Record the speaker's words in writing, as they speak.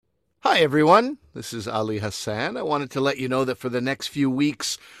Hi, everyone. This is Ali Hassan. I wanted to let you know that for the next few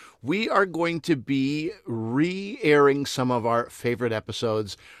weeks, we are going to be re-airing some of our favorite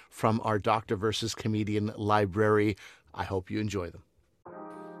episodes from our Doctor versus Comedian library. I hope you enjoy them.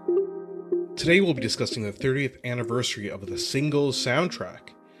 Today we'll be discussing the 30th anniversary of the Singles soundtrack,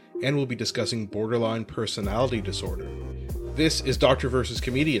 and we'll be discussing borderline personality disorder. This is Doctor versus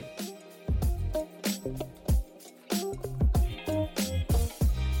Comedian.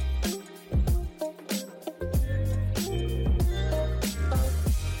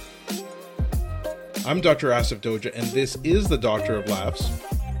 I'm Dr. Asif Doja, and this is the Doctor of Laughs.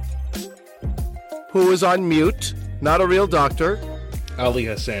 Who is on mute? Not a real doctor. Ali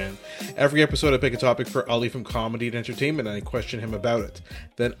Hassan. Every episode I pick a topic for Ali from comedy and entertainment, and I question him about it.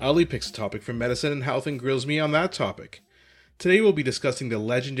 Then Ali picks a topic from medicine and health and grills me on that topic. Today we'll be discussing the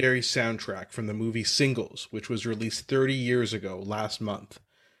legendary soundtrack from the movie Singles, which was released 30 years ago last month.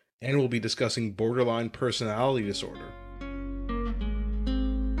 And we'll be discussing borderline personality disorder.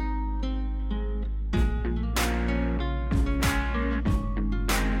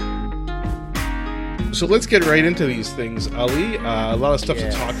 So let's get right into these things, Ali. A lot of stuff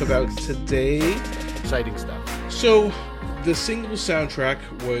to talk about today. Exciting stuff. So, the Singles soundtrack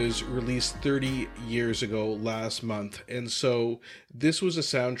was released 30 years ago last month. And so, this was a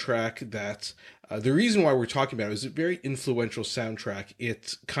soundtrack that, the reason why we're talking about it is a very influential soundtrack.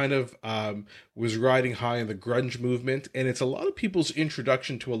 It kind of was riding high in the grunge movement, and it's a lot of people's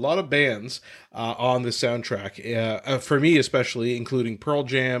introduction to a lot of bands on the soundtrack. For me especially, including Pearl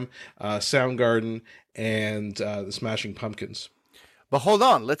Jam, Soundgarden, and the Smashing Pumpkins. But hold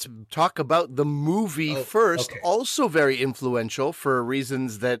on, let's talk about the movie first. Okay. Also very influential for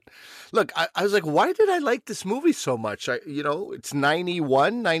reasons that, look, I was like, why did I like this movie so much? It's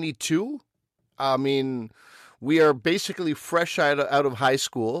 91, 92. I mean, we are basically fresh out of high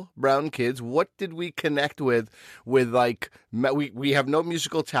school, brown kids. What did we connect with like, we have no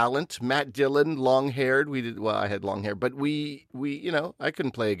musical talent. Matt Dillon, long-haired. I had long hair, but we I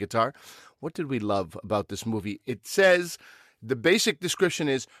couldn't play a guitar. What did we love about this movie? It says, the basic description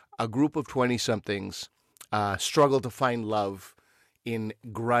is a group of 20-somethings struggle to find love in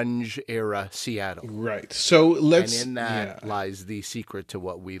grunge-era Seattle. Right. So and in that lies the secret to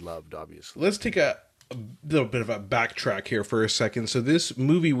what we loved, obviously. Let's take a little bit of a backtrack here for a second. So this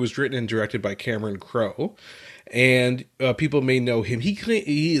movie was written and directed by Cameron Crowe, and people may know him.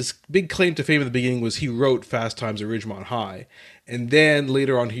 His big claim to fame at the beginning was he wrote Fast Times at Ridgemont High, and then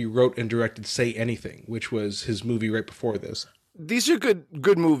later on he wrote and directed Say Anything, which was his movie right before this. These are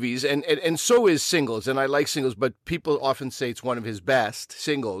good movies, and so is Singles, and I like Singles, but people often say it's one of his best,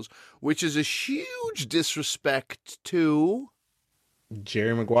 Singles, which is a huge disrespect to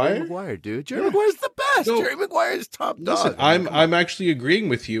Jerry Maguire? Jerry Maguire, dude. Jerry Maguire's the best. No, Jerry Maguire's top dog. Listen, I'm actually agreeing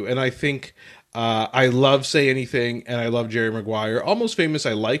with you, and I think I love Say Anything, and I love Jerry Maguire. Almost Famous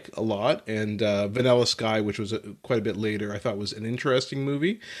I like a lot, and Vanilla Sky, which was quite a bit later, I thought was an interesting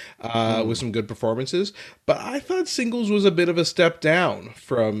movie with some good performances. But I thought Singles was a bit of a step down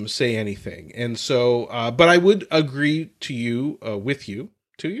from Say Anything. And so, but I would agree to you, with you,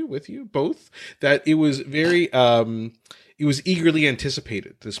 both, that it was very... it was eagerly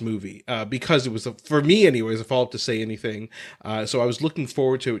anticipated, this movie, because it was, for me anyways, a follow-up to Say Anything. So I was looking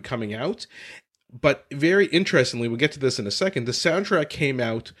forward to it coming out. But very interestingly, we'll get to this in a second, the soundtrack came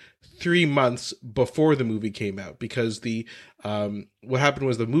out 3 months before the movie came out, because what happened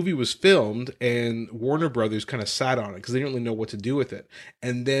was the movie was filmed and Warner Brothers kind of sat on it because they didn't really know what to do with it.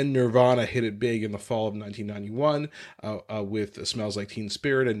 And then Nirvana hit it big in the fall of 1991 with Smells Like Teen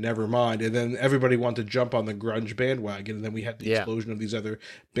Spirit and Nevermind. And then everybody wanted to jump on the grunge bandwagon. And then we had the explosion of these other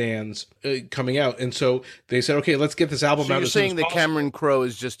bands coming out. And so they said, okay, let's get this album out. You're saying that Cameron Crowe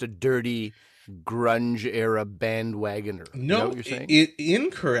is just a dirty grunge era bandwagoner? No, what you're saying?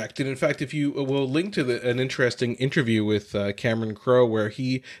 Incorrect. And in fact, if you will link to an interesting interview with Cameron Crowe, where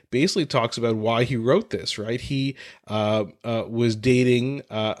he basically talks about why he wrote this. Right, he was dating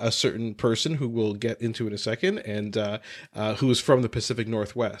a certain person who we'll get into in a second, and who is from the Pacific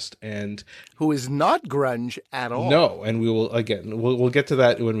Northwest, and who is not grunge at all. No, and we'll get to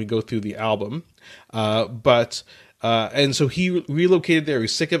that when we go through the album, but. And so he relocated there. He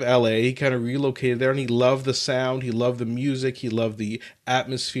was sick of LA. He kind of relocated there, and he loved the sound. He loved the music. He loved the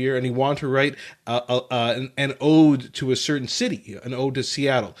atmosphere, and he wanted to write an ode to a certain city, an ode to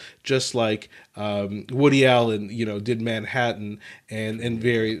Seattle, just like Woody Allen, did Manhattan, and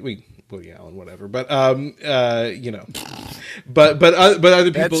Woody Allen, whatever. But but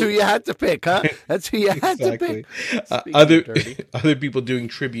other people. That's who you had to pick, huh? That's who you had to pick. Other people doing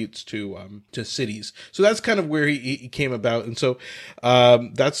tributes to cities. So that's kind of where he came about, and so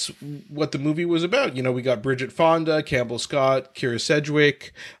that's what the movie was about. You know, we got Bridget Fonda, Campbell Scott, Kira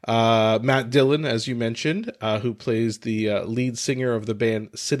Sedgwick, Matt Dillon, as you mentioned, who plays the lead singer of the band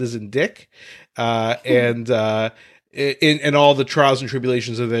Citizen Dick, and in all the trials and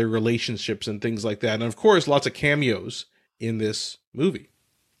tribulations of their relationships and things like that, and of course, lots of cameos in this movie.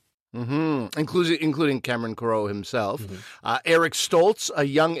 Including Cameron Crowe himself. Eric Stoltz, a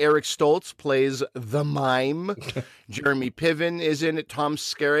young Eric Stoltz, plays the mime. Jeremy Piven is in it. Tom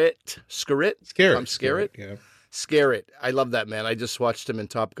Skerritt. Yeah. Skerritt. I love that man. I just watched him in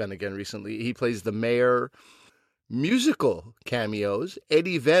Top Gun again recently. He plays the mayor. Musical cameos.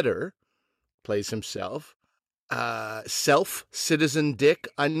 Eddie Vedder plays himself. Citizen Dick,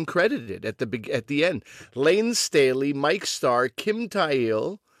 uncredited at the end. Lane Staley, Mike Starr, Kim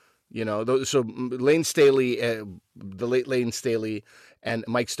Tail. You know, so Lane Staley, the late Lane Staley, and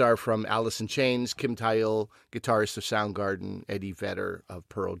Mike Starr from Alice in Chains, Kim Tail, guitarist of Soundgarden, Eddie Vedder of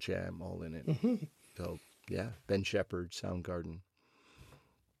Pearl Jam, all in it. So, yeah, Ben Shepherd, Soundgarden.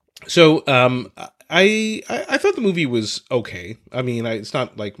 So, I thought the movie was okay. I mean, it's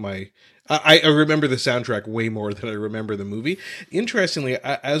not like I remember the soundtrack way more than I remember the movie. Interestingly,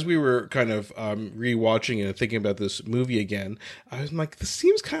 as we were kind of rewatching it and thinking about this movie again, I was like, this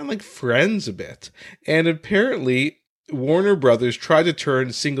seems kind of like Friends a bit. And apparently, Warner Brothers tried to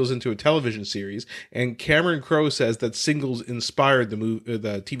turn Singles into a television series, and Cameron Crowe says that Singles inspired the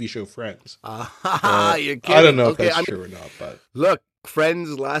TV show Friends. You're kidding. I don't know if that's true or not, but look.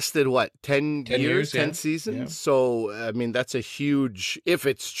 Friends lasted, what, 10 years, 10 yeah. seasons? Yeah. So, I mean, that's a huge, if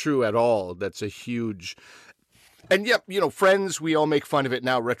it's true at all, that's a huge, and yep, you know, Friends, we all make fun of it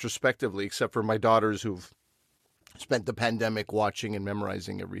now retrospectively, except for my daughters who've spent the pandemic watching and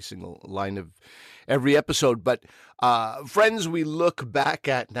memorizing every single line of every episode. But Friends, we look back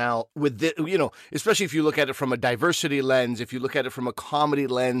at now with the, you know, especially if you look at it from a diversity lens, if you look at it from a comedy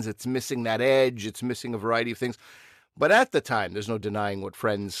lens, it's missing that edge, it's missing a variety of things. But at the time, there's no denying what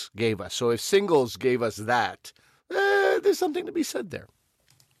Friends gave us. So if Singles gave us that, there's something to be said there.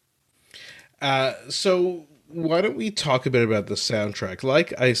 So why don't we talk a bit about the soundtrack?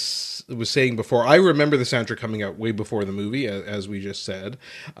 Like I was saying before, I remember the soundtrack coming out way before the movie, as we just said,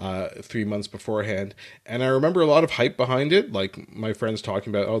 3 months beforehand. And I remember a lot of hype behind it, like my friends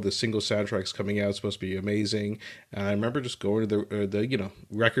talking about, oh, the single soundtrack's coming out, it's supposed to be amazing. And I remember just going to the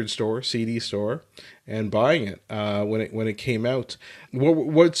record store, CD store, and buying it when it came out.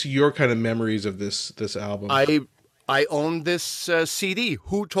 What's your kind of memories of this album? I owned this CD.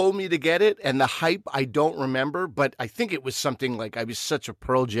 Who told me to get it? And the hype, I don't remember, but I think it was something like I was such a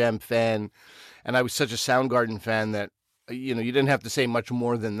Pearl Jam fan and I was such a Soundgarden fan that, you know, you didn't have to say much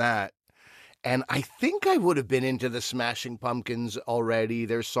more than that. And I think I would have been into the Smashing Pumpkins already.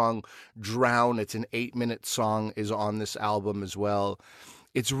 Their song Drown, it's an 8-minute song, is on this album as well.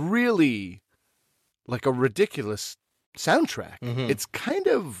 It's really like a ridiculous soundtrack. It's kind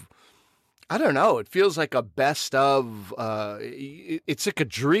of, I don't know. It feels like a best of. It's like a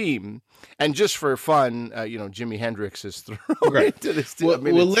dream, and just for fun, Jimi Hendrix is thrown into this. Well,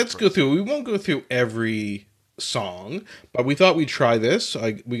 let's go through. We won't go through every song, but we thought we'd try this.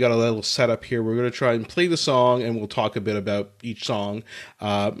 We got a little setup here. We're going to try and play the song, and we'll talk a bit about each song.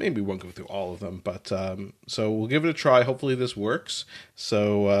 Maybe we won't go through all of them, but so we'll give it a try. Hopefully, this works.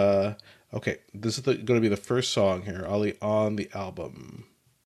 So, okay, this is going to be the first song here, Ollie, on the album.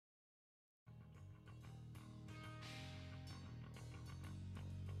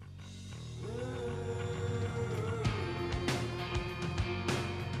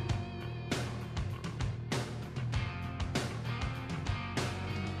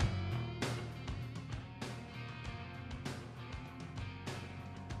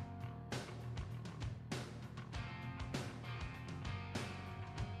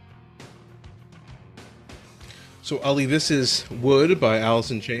 So, Ali, this is Wood by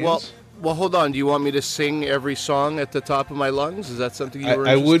Alice in Chains. Well, hold on. Do you want me to sing every song at the top of my lungs? Is that something you were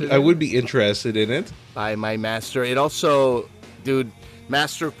interested in? I would be interested in it. By my master. It also, dude,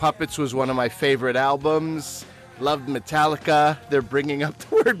 Master of Puppets was one of my favorite albums. Loved Metallica. They're bringing up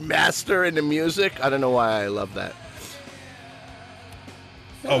the word master in the music. I don't know why I love that.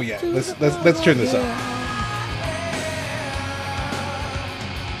 Oh, yeah. Let's turn this up.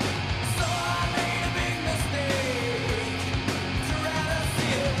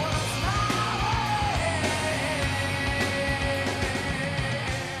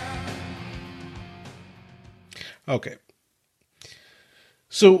 Okay.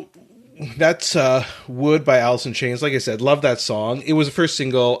 So That's Wood by Alice in Chains. Like I said, love that song. It was the first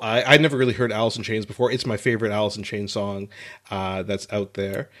single. I never really heard Alice in Chains before. It's my favorite Alice in Chains song that's out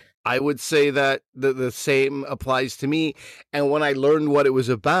there. I would say that the same applies to me. And when I learned what it was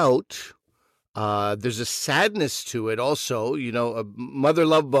about, there's a sadness to it also. You know, Mother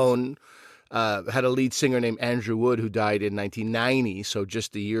Love Bone had a lead singer named Andrew Wood who died in 1990, so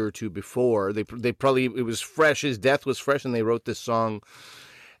just a year or two before. They probably, it was fresh, his death was fresh, and they wrote this song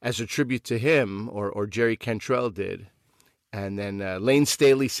as a tribute to him, or Jerry Cantrell did. And then Lane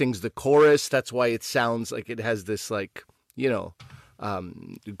Staley sings the chorus. That's why it sounds like it has this, like, you know,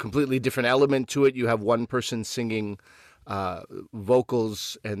 completely different element to it. You have one person singing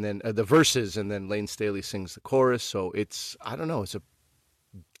vocals and then the verses, and then Lane Staley sings the chorus. So it's, I don't know, it's a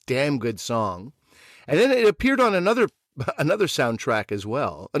damn good song. And then it appeared on another soundtrack as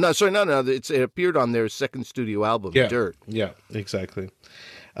well. It appeared on their second studio album, Dirt. Yeah, exactly.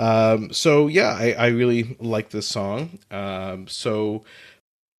 So yeah, I really like this song. So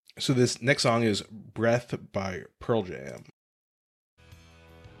this next song is Breath by Pearl Jam.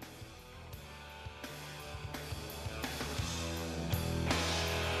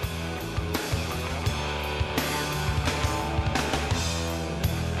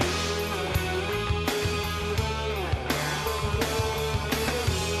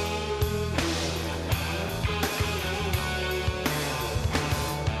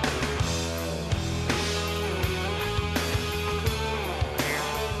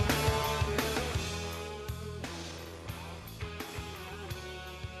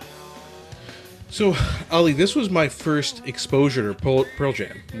 So, Ali, this was my first exposure to Pearl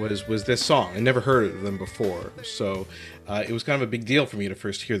Jam, was this song. I never heard of them before, so it was kind of a big deal for me to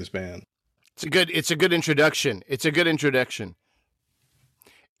first hear this band. It's a good introduction. It's a good introduction.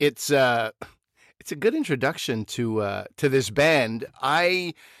 It's a good introduction to this band.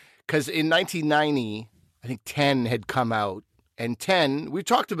 Because in 1990, I think 10 had come out, and 10, we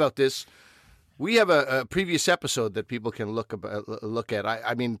talked about this. We have a previous episode that people can look at.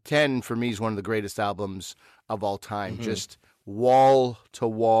 I mean, 10 for me is one of the greatest albums of all time. Mm-hmm. Just wall to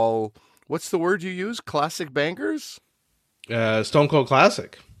wall. What's the word you use? Classic bangers? Stone Cold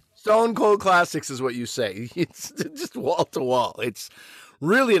Classic. Stone Cold Classics is what you say. It's just wall to wall. It's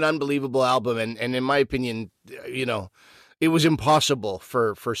really an unbelievable album. And in my opinion, you know, it was impossible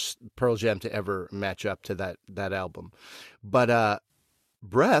for Pearl Jam to ever match up to that album. But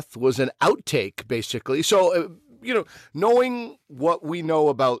Breath was an outtake, basically. So, you know, knowing what we know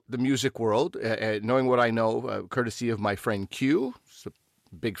about the music world, knowing what I know, courtesy of my friend Q, who's a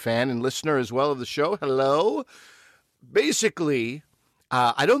big fan and listener as well of the show. Hello. Basically,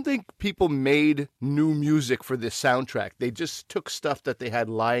 I don't think people made new music for this soundtrack. They just took stuff that they had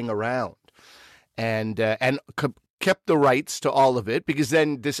lying around and kept the rights to all of it, because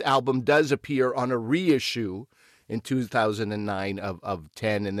then this album does appear on a reissue in 2009 of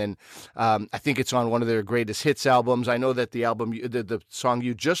 10, and then I think it's on one of their greatest hits albums. I know that the album, the song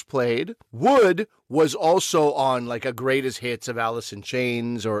you just played, Wood, was also on like a greatest hits of Alice in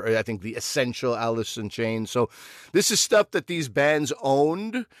Chains, or I think the essential Alice in Chains. So this is stuff that these bands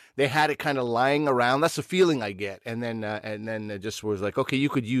owned. They had it kind of lying around. That's the feeling I get. And then it just was like, okay, you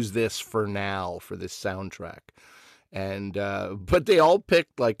could use this for now for this soundtrack. And but they all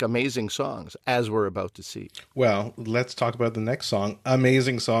picked like amazing songs, as we're about to see. Well, let's talk about the next song.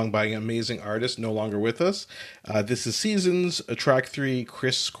 Amazing song by an amazing artist, no longer with us. This is Seasons, track 3,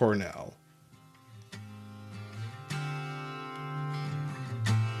 Chris Cornell.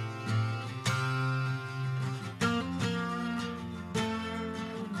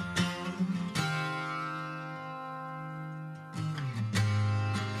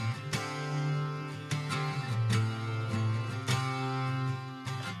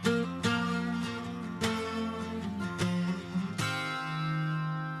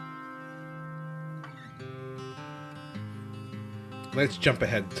 Let's jump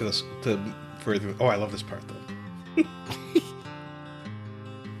ahead to further. Oh, I love this part though.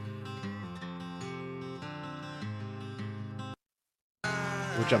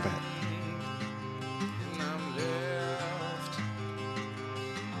 We'll jump ahead.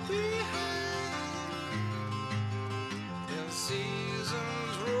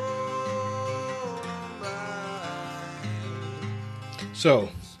 So,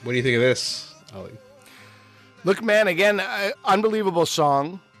 what do you think of this, Ollie? Look, man, again, unbelievable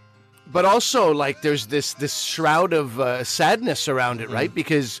song, but also like there's this shroud of sadness around it, right?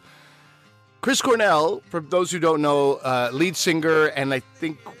 Because Chris Cornell, for those who don't know, lead singer and I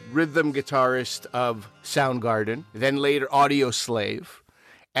think rhythm guitarist of Soundgarden, then later Audio Slave,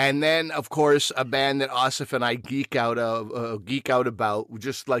 And then, of course, a band that Asif and I geek out about,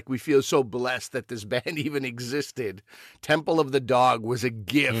 just like we feel so blessed that this band even existed. Temple of the Dog was a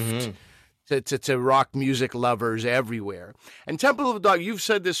gift to rock music lovers everywhere. And Temple of the Dog, you've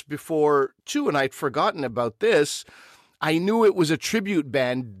said this before too, and I'd forgotten about this. I knew it was a tribute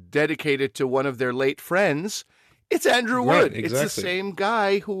band dedicated to one of their late friends. It's Andrew Wood. Exactly. It's the same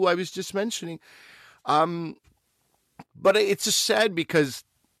guy who I was just mentioning. But it's just sad because,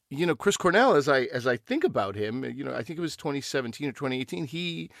 Chris Cornell, as I think about him, I think it was 2017 or 2018,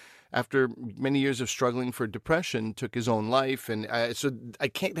 he, after many years of struggling for depression, took his own life. And so I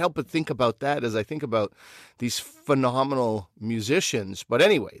can't help but think about that as I think about these phenomenal musicians. But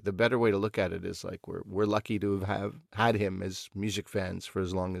anyway, the better way to look at it is like we're lucky to have had him as music fans for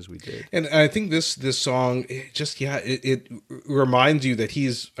as long as we did. And I think this song, it reminds you that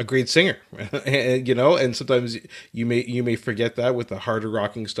he's a great singer, and, and sometimes you may forget that with the harder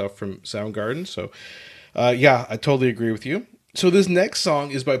rocking stuff from Soundgarden. So, I totally agree with you. So this next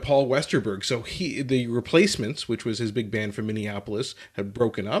song is by Paul Westerberg. So the Replacements, which was his big band from Minneapolis, had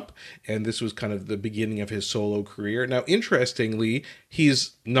broken up, and this was kind of the beginning of his solo career. Now, interestingly,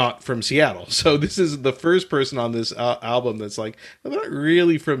 he's not from Seattle. So this is the first person on this album that's like, I'm not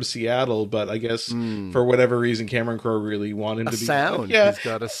really from Seattle, but I guess for whatever reason, Cameron Crowe really wanted him to be. Sound. He's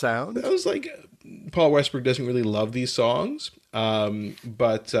got a sound. I was like, Paul Westerberg doesn't really love these songs,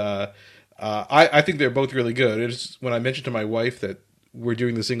 but I think they're both really good. It's when I mentioned to my wife that we're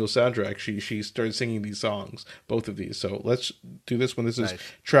doing the single soundtrack, she started singing these songs, both of these. So let's do this one. This is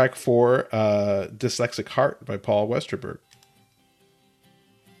track 4, Dyslexic Heart by Paul Westerberg.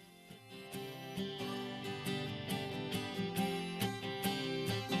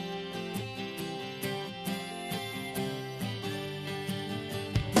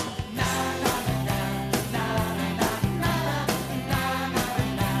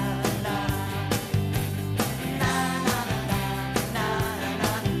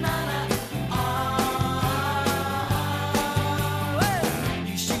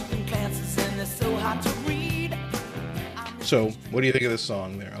 So, what do you think of this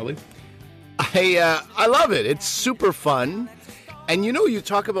song there, Ali? I love it. It's super fun. And you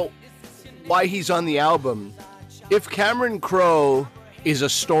talk about why he's on the album. If Cameron Crowe is a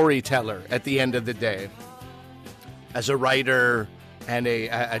storyteller at the end of the day, as a writer and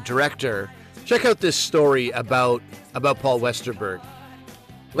a director, check out this story about Paul Westerberg.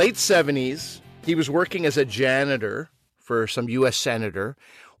 Late 70s, he was working as a janitor for some U.S. senator.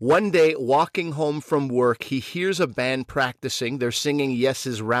 One day, walking home from work, he hears a band practicing. They're singing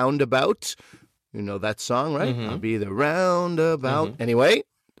Yes's Roundabout. You know that song, right? I'll be the roundabout. Anyway,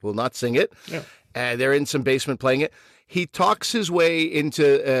 we'll not sing it. Yeah. They're in some basement playing it. He talks his way into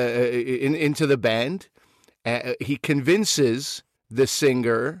the band. He convinces the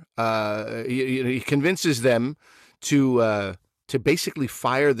singer. He convinces them to basically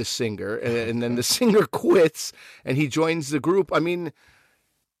fire the singer, and then the singer quits, and he joins the group. I mean,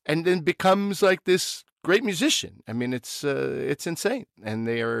 and then becomes like this great musician. I mean, it's insane. And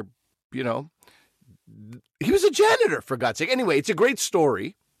they are, he was a janitor, for God's sake. Anyway, it's a great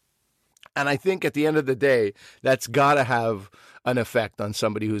story. And I think at the end of the day, that's got to have an effect on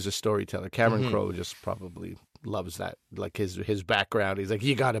somebody who's a storyteller. Cameron Crowe just probably loves that, like his background. He's like,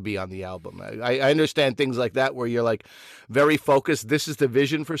 you got to be on the album. I understand things like that where you're like very focused. This is the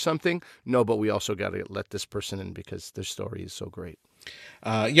vision for something. No, but we also got to let this person in because their story is so great.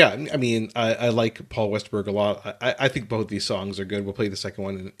 I mean, I like Paul Westerberg a lot. I think both these songs are good. We'll play the second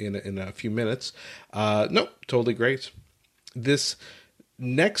one in a few minutes. No, totally great. This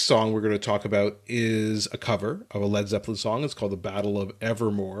next song we're going to talk about is a cover of a Led Zeppelin song. It's called The Battle of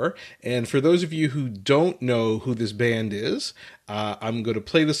Evermore. And for those of you who don't know who this band is, I'm going to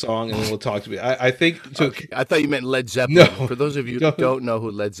play the song and then we'll talk to you. I think... So, okay. I thought you meant Led Zeppelin. No, for those of you who don't know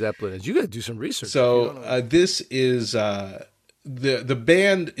who Led Zeppelin is, you got to do some research. So this is... The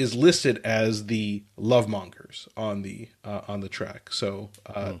band is listed as the Lovemongers on the track. So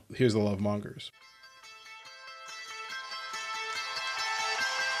here's the Lovemongers.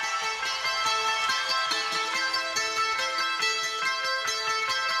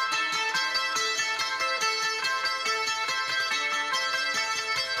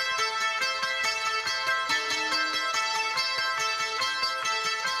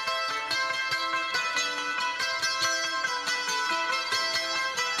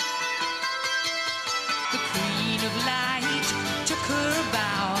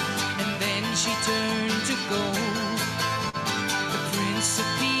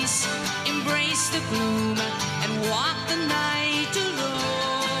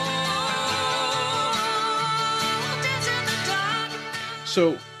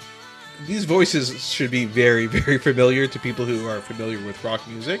 So these voices should be very, very familiar to people who are familiar with rock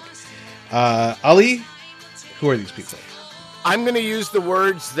music. Ali, who are these people? I'm going to use the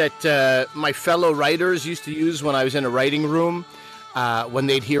words that my fellow writers used to use when I was in a writing room. When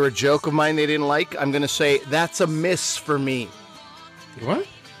they'd hear a joke of mine they didn't like, I'm going to say, that's a miss for me. What?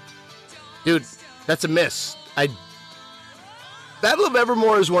 Dude, that's a miss. Battle of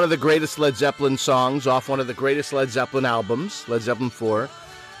Evermore is one of the greatest Led Zeppelin songs off one of the greatest Led Zeppelin albums, Led Zeppelin 4.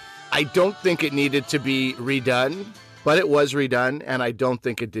 I don't think it needed to be redone, but it was redone, and I don't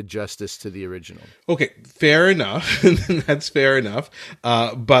think it did justice to the original. Okay, fair enough. That's fair enough.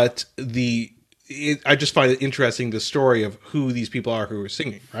 But I just find it interesting, the story of who these people are who are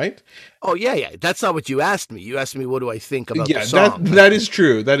singing, right? Oh, yeah. That's not what you asked me. You asked me, what do I think about the song? That is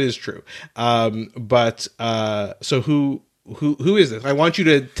true. That is true. So who is this? I want you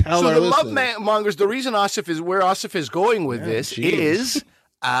to tell our listeners. So the Love Mongers, the reason where Asif is going with this is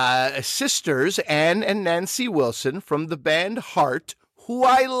sisters Anne and Nancy Wilson from the band Heart, who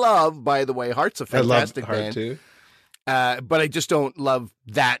I love, by the way. Heart's a fantastic band. I love Heart too. But I just don't love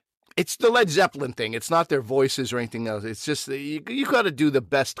that. It's the Led Zeppelin thing. It's not their voices or anything else. It's just you got to do the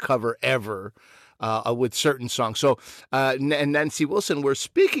best cover ever with certain songs. So and Nancy Wilson we're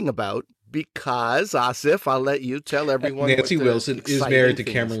speaking about because, Asif, I'll let you tell everyone. Nancy Wilson is married to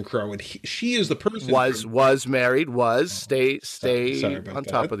Cameron Crowe, and she is the person was married. Stay on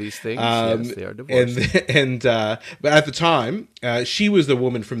top of these things. Yes, they are divorced. But at the time, she was the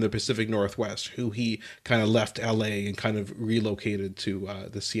woman from the Pacific Northwest who he kind of left L.A. and kind of relocated to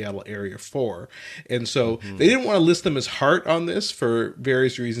the Seattle area for. And so they didn't want to list them as Heart on this for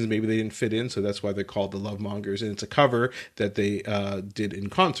various reasons. Maybe they didn't fit in, so that's why they're called the Love Mongers. And it's a cover that they did in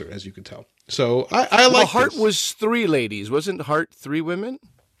concert, as you could tell. So I like Heart this. Was 3 ladies. Wasn't Heart 3 women?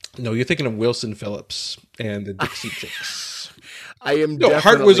 No, you're thinking of Wilson Phillips and the Dixie Chicks. I am. No,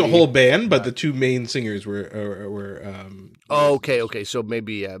 Heart was a whole band, but the 2 main singers were. Okay. So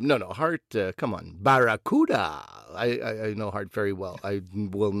maybe no. Heart. Come on, Barracuda. I know Heart very well. I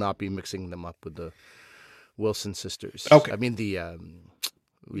will not be mixing them up with the Wilson sisters. Okay. I mean the.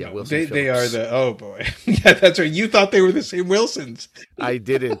 No, Wilson they are the, oh boy. Yeah, that's right. You thought they were the same Wilsons. I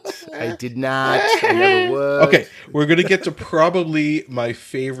didn't. I did not. I never would. Okay, we're going to get to probably my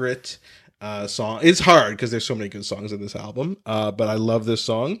favorite song. It's hard because there's so many good songs in this album, but I love this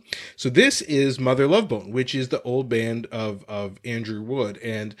song. So this is Mother Love Bone, which is the old band of Andrew Wood.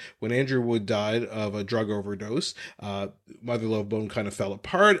 And when Andrew Wood died of a drug overdose, Mother Love Bone kind of fell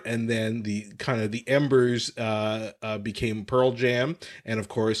apart, and then the embers became Pearl Jam, and of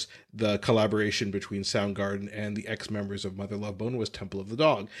course the collaboration between Soundgarden and the ex-members of Mother Love Bone was Temple of the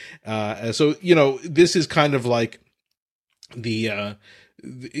Dog. So this is kind of like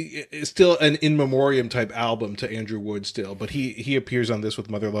it's still an in memoriam type album to Andrew Wood still, but he appears on this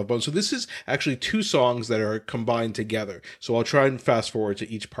with Mother Love Bone. So this is actually 2 songs that are combined together. So I'll try and fast forward to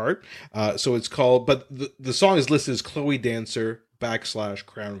each part. So it's called, but the song is listed as Chloe Dancer /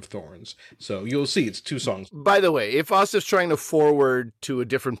 Crown of Thorns. So you'll see it's 2 songs. By the way, if Asif's trying to forward to a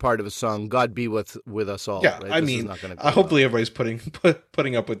different part of a song, God be with us all. Yeah, right? I mean, hopefully everybody's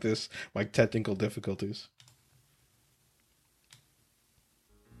putting up with this, like, technical difficulties.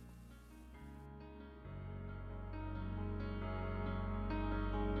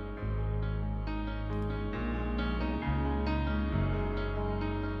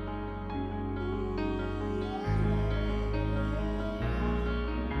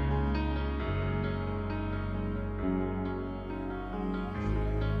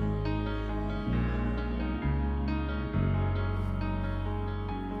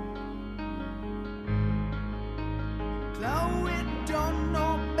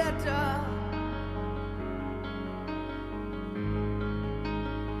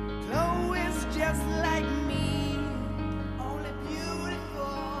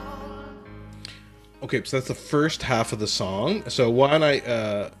 Okay, so that's the first half of the song. So why don't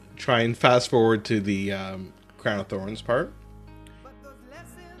I try and fast forward to the Crown of Thorns part?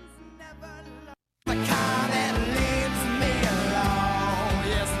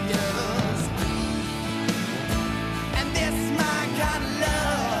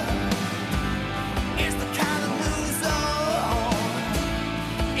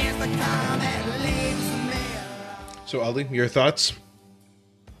 So Ali, your thoughts?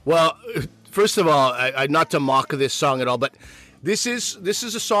 Well, first of all, I not to mock this song at all, but this is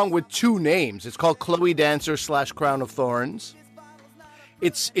a song with 2 names. It's called Chloe Dancer / Crown of Thorns.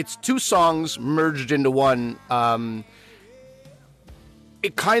 It's 2 songs merged into one.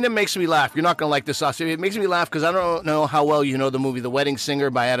 It kind of makes me laugh. You're not going to like this, Austin. It makes me laugh because I don't know how well you know the movie The Wedding Singer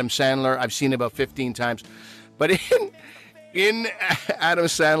by Adam Sandler. I've seen it about 15 times. But in Adam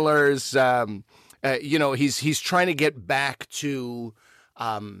Sandler's, he's trying to get back to.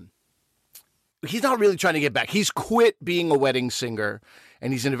 He's not really trying to get back. He's quit being a wedding singer,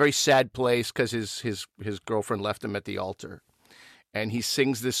 and he's in a very sad place because his girlfriend left him at the altar. And he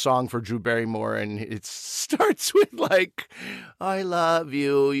sings this song for Drew Barrymore, and it starts with like, "I love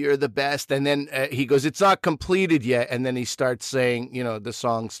you, you're the best," and then he goes, "It's not completed yet," and then he starts saying, the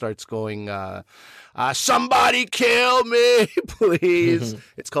song starts going, "Somebody kill me, please."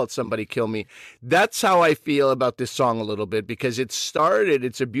 It's called "Somebody Kill Me." That's how I feel about this song a little bit, because it's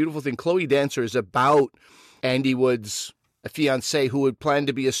a beautiful thing. Chloe Dancer is about Andy Wood's a fiance who had planned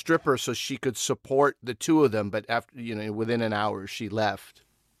to be a stripper so she could support the two of them, but after within an hour she left.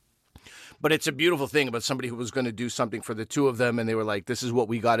 But it's a beautiful thing about somebody who was going to do something for the two of them, and they were like, "This is what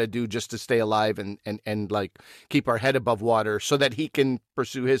we got to do just to stay alive and like keep our head above water so that he can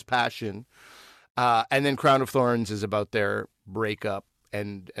pursue his passion." And then Crown of Thorns is about their breakup,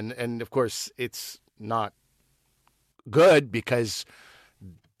 and of course it's not good because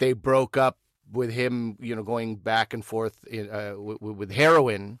they broke up with him, going back and forth with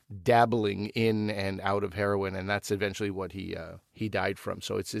heroin, dabbling in and out of heroin, and that's eventually what he died from.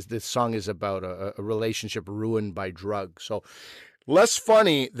 So this song is about a relationship ruined by drugs. So less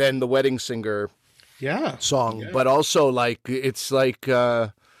funny than the Wedding Singer song, but also it's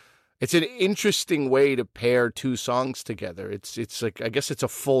an interesting way to pair two songs together. It's like, I guess it's a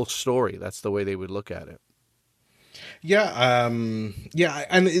full story. That's the way they would look at it. Yeah,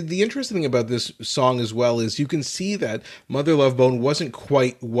 and the interesting thing about this song as well is you can see that Mother Love Bone wasn't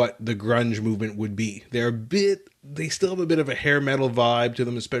quite what the grunge movement would be. They still have a bit of a hair metal vibe to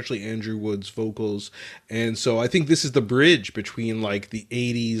them, especially Andrew Wood's vocals. And so I think this is the bridge between like the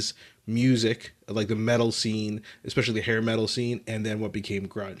 80s music, like the metal scene, especially the hair metal scene, and then what became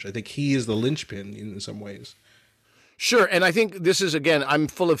grunge. I think he is the linchpin in some ways. Sure, and I think this is, again, I'm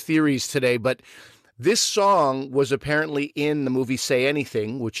full of theories today, but this song was apparently in the movie Say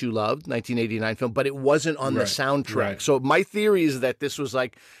Anything, which you loved, 1989 film, but it wasn't on the soundtrack. Right. So my theory is that this was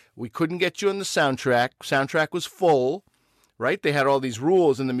like, we couldn't get you on the soundtrack. Soundtrack was full, right? They had all these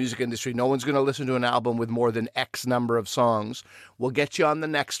rules in the music industry. No one's going to listen to an album with more than X number of songs. We'll get you on the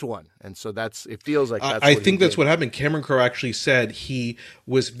next one. And so it feels like that's I think that's what happened. Cameron Crowe actually said he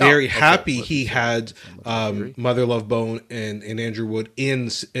was very happy he had Mother Love Bone and Andrew Wood in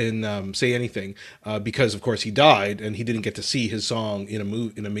Say Anything because, of course, he died and he didn't get to see his song in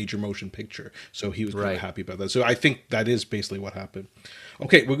a major motion picture. So he was kind of happy about that. So I think that is basically what happened.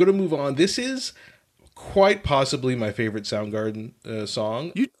 Okay, we're going to move on. This is quite possibly my favorite Soundgarden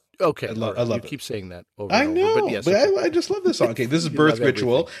song. Okay, I love it. Keep saying that over and over. I know, but yes, I just love this song. Okay, this is Birth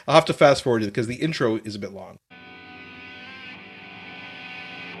Ritual. I'll have to fast forward it because the intro is a bit long.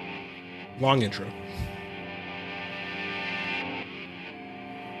 Long intro.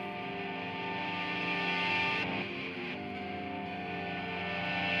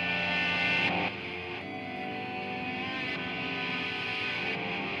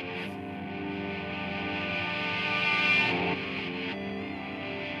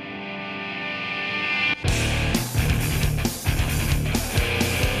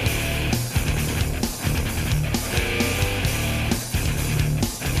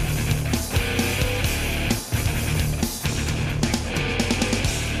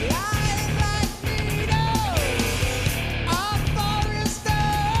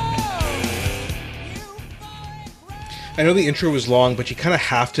 I know the intro was long, but you kind of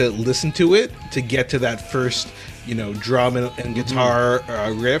have to listen to it to get to that first, drum and guitar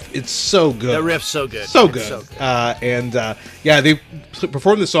riff. It's so good. The riff's so good. So good. They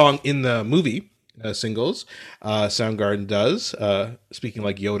performed the song in the movie singles. Soundgarden does. Speaking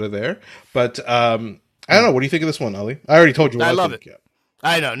like Yoda there. But I don't know. What do you think of this one, Ali? I already told you what I love think. it.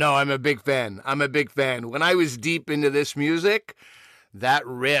 I know. No, I'm a big fan. When I was deep into this music, that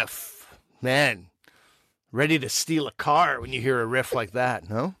riff, man, ready to steal a car when you hear a riff like that,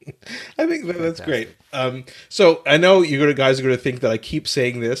 no? I think that's great. So I know you guys are going to think that I keep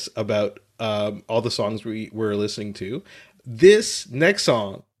saying this about all the songs we're listening to. This next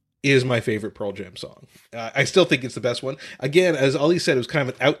song is my favorite Pearl Jam song. I still think it's the best one. Again, as Ali said, it was kind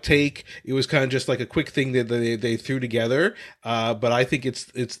of an outtake. It was kind of just like a quick thing that they threw together. But I think it's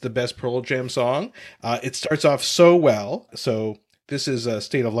the best Pearl Jam song. It starts off so well. So this is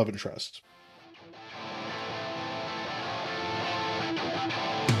State of Love and Trust.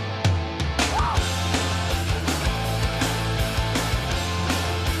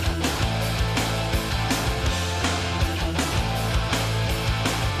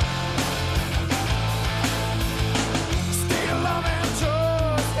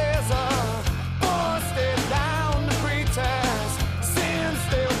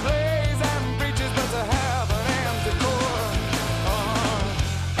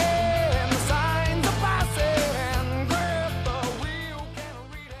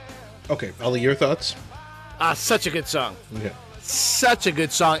 Okay, Ollie, your thoughts? Such a good song. Yeah. Such a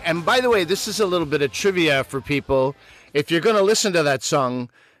good song. And by the way, this is a little bit of trivia for people. If you're going to listen to that song,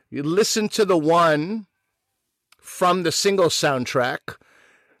 you listen to the one from the single soundtrack,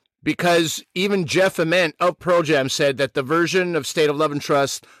 because even Jeff Ament of Pearl Jam said that the version of State of Love and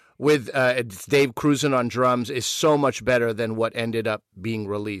Trust with Dave Cruisen on drums is so much better than what ended up being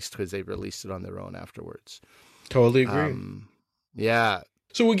released, because they released it on their own afterwards. Totally agree. Yeah.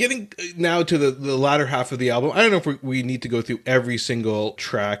 So we're getting now to the latter half of the album. I don't know if we need to go through every single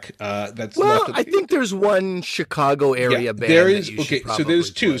track that's left. I think there's one Chicago area band. There is. Okay, so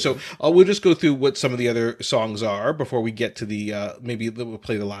there's two. So we'll just go through what some of the other songs are before we get to the, maybe we'll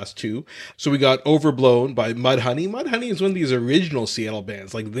play the last two. So we got Overblown by Mudhoney. Mudhoney is one of these original Seattle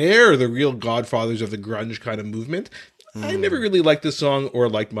bands. Like, they're the real godfathers of the grunge kind of movement. I never really liked this song or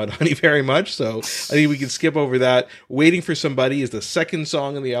liked Mudhoney very much, so I think we can skip over that. Waiting for Somebody is the second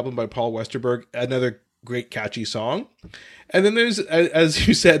song in the album by Paul Westerberg, another great catchy song. And then there's, as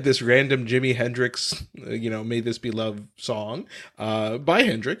you said, this random Jimi Hendrix, May This Be Love song by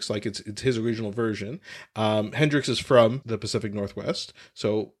Hendrix, like it's his original version. Hendrix is from the Pacific Northwest,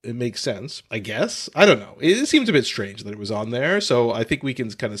 so it makes sense, I guess. I don't know. It seems a bit strange that it was on there, so I think we can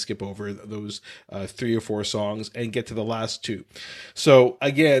kind of skip over those 3 or 4 songs and get to the last two. So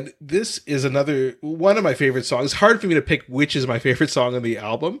again, this is another one of my favorite songs. It's hard for me to pick which is my favorite song on the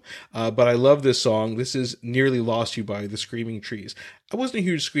album, but I love this song. This is Nearly Lost You by the Screaming Trees. I wasn't a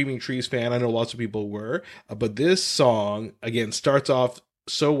huge Screaming Trees fan. I know lots of people were, but this song, again, starts off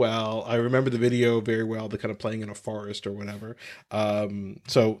so well. I remember the video very well, the kind of playing in a forest or whatever.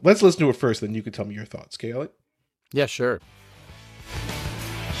 So let's listen to it first, then you can tell me your thoughts. Okay, Elliot? Yeah, sure.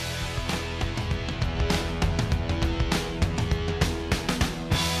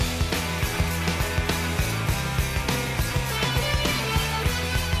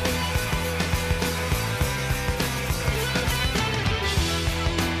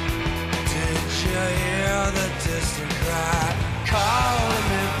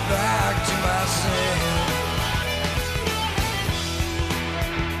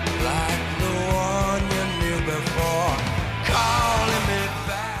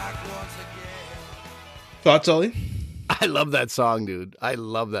 Thoughts, Ollie? I love that song, dude. I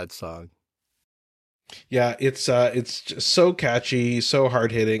love that song. Yeah, it's just so catchy, so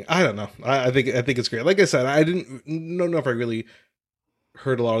hard hitting. I don't know. I think it's great. Like I said, I don't know if I really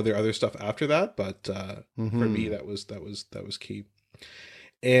heard a lot of their other stuff after that, but for me, that was key.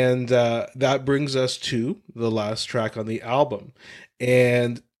 And that brings us to the last track on the album,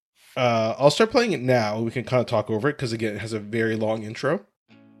 and I'll start playing it now. We can kind of talk over it because again, it has a very long intro.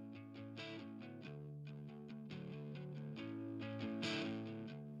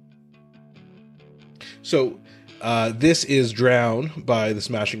 So this is Drown by the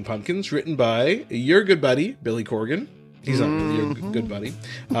Smashing Pumpkins, written by your good buddy, Billy Corgan. He's not really your good buddy.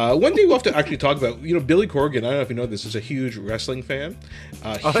 One thing we'll have to actually talk about, Billy Corgan, I don't know if you know this, is a huge wrestling fan.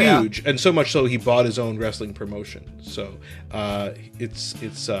 Huge. Yeah. And so much so he bought his own wrestling promotion. So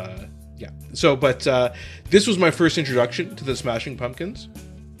it's yeah. So, but this was my first introduction to the Smashing Pumpkins.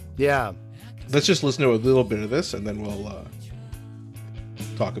 Yeah. Let's just listen to a little bit of this and then we'll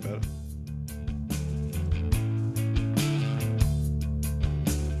talk about it.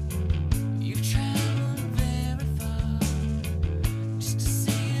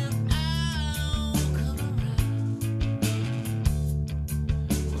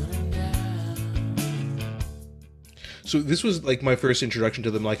 So this was like my first introduction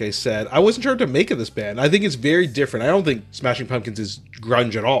to them. Like I said, I wasn't sure what to make of this band. I think it's very different. I don't think Smashing Pumpkins is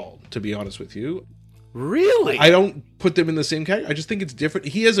grunge at all, to be honest with you. Really? I don't put them in the same category. I just think it's different.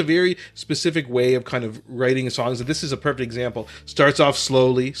 He has a very specific way of kind of writing songs. And this is a perfect example. Starts off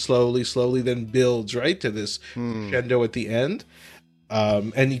slowly, then builds, right, to this crescendo at the end.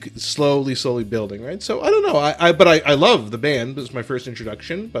 And you slowly building, right? So I don't know. I love the band. This was my first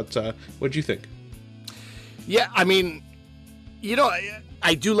introduction. But what do you think? Yeah, I mean,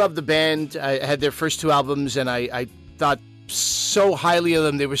 I do love the band. I had their first 2 albums, and I thought so highly of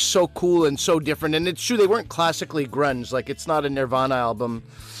them. They were so cool and so different. And it's true, they weren't classically grunge. Like, it's not a Nirvana album.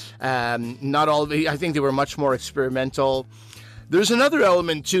 Not all. I think they were much more experimental. There's another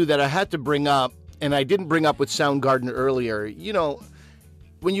element, too, that I had to bring up, and I didn't bring up with Soundgarden earlier.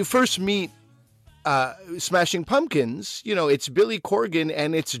 When you first meet Smashing Pumpkins, it's Billy Corgan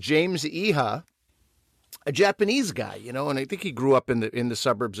and it's James Iha, a Japanese guy, and I think he grew up in the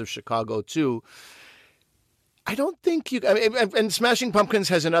suburbs of Chicago too. I don't think you. I mean, and Smashing Pumpkins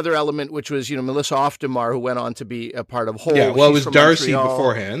has another element, which was Melissa Oftemar, who went on to be a part of Hole. Yeah, well, She's it was from Darcy Montreal.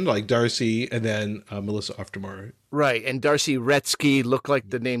 beforehand, like Darcy, and then Melissa Oftemar. Right, and Darcy Retzky looked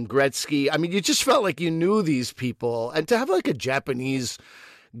like the name Gretzky. I mean, you just felt like you knew these people, and to have like a Japanese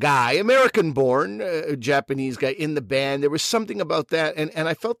guy, American-born Japanese guy in the band, there was something about that, and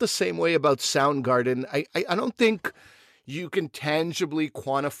I felt the same way about Soundgarden. I don't think you can tangibly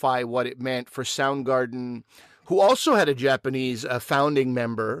quantify what it meant for Soundgarden, who also had a Japanese founding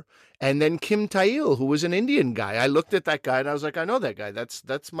member, and then Kim Tail, who was an Indian guy. I looked at that guy and I was like, I know that guy.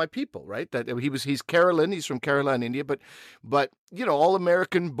 That's my people, right? That he's Kerala, he's from Kerala in India, but all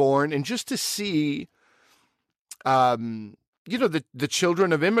American born, and just to see the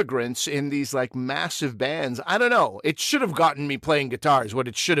children of immigrants in these like massive bands. I don't know. It should have gotten me playing guitars, what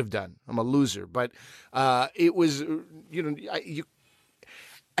it should have done. I'm a loser, but it was,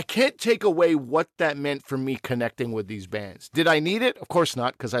 I can't take away what that meant for me connecting with these bands. Did I need it? Of course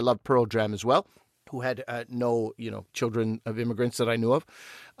not, because I love Pearl Jam as well, who had no, children of immigrants that I knew of,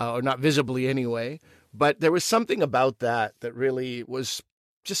 or not visibly anyway. But there was something about that really was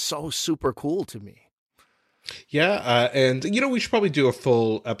just so super cool to me. Yeah, and we should probably do a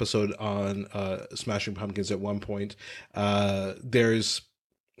full episode on Smashing Pumpkins at one point. There's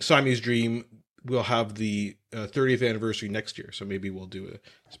Siamese Dream. We'll have the 30th anniversary next year, so maybe we'll do a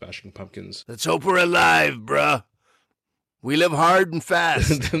Smashing Pumpkins. Let's hope we're alive, bruh. We live hard and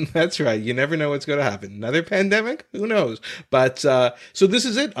fast. That's right. You never know what's going to happen. Another pandemic? Who knows? But so this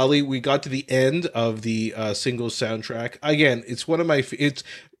is it, Ali. We got to the end of the singles soundtrack. Again, it's one of my...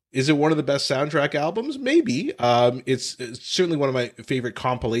 Is it one of the best soundtrack albums? Maybe. It's certainly one of my favorite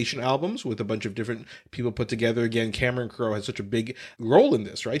compilation albums with a bunch of different people put together. Again, Cameron Crowe has such a big role in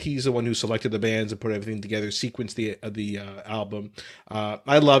this, right? He's the one who selected the bands and put everything together, sequenced the album.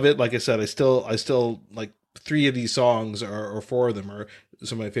 I love it. Like I said, I still like 3 of these songs, or 4 of them are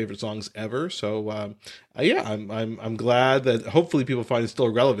some of my favorite songs ever. So yeah, I'm glad that hopefully people find it still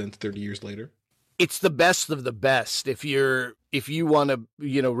relevant 30 years later. It's the best of the best. If you want to,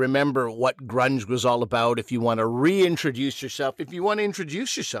 remember what grunge was all about, if you want to reintroduce yourself, if you want to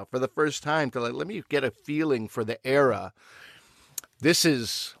introduce yourself for the first time to let me get a feeling for the era, this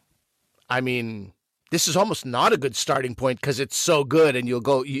is almost not a good starting point because it's so good, and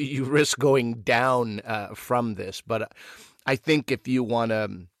you risk going down from this. But I think if you want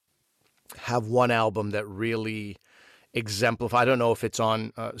to have one album that really exemplify, I don't know if it's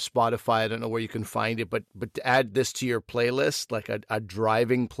on Spotify, I don't know where you can find it, but to add this to your playlist, like a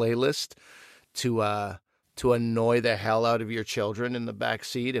driving playlist to annoy the hell out of your children in the back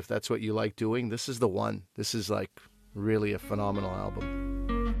seat, if that's what you like doing, this is the one. This is like really a phenomenal album.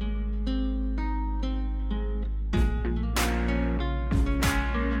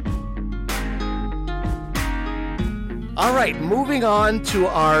 All right, moving on to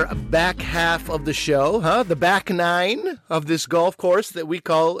our back half of the show, the back 9 of this golf course that we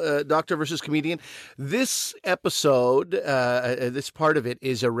call Doctor versus Comedian. This episode, this part of it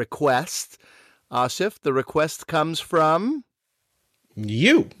is a request. Asif, the request comes from...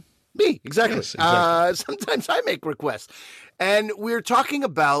 You. Me, exactly. Yes, exactly. Sometimes I make requests. And we're talking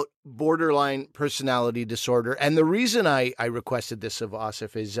about borderline personality disorder. And the reason I requested this of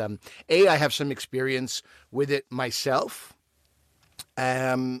Asif is, I have some experience with it myself.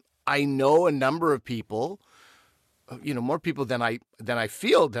 I know a number of people, more people than I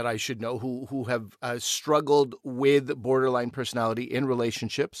feel that I should know, who have struggled with borderline personality in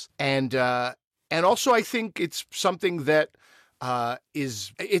relationships. And also I think it's something that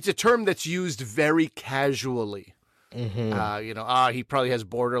it's a term that's used very casually. Mm-hmm. He probably has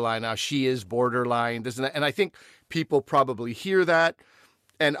borderline. She is borderline. And I think people probably hear that,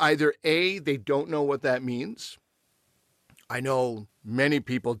 and either A, they don't know what that means. I know many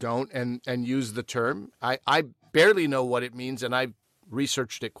people don't and use the term. I barely know what it means, and I've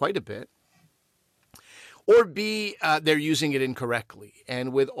researched it quite a bit. Or B, they're using it incorrectly.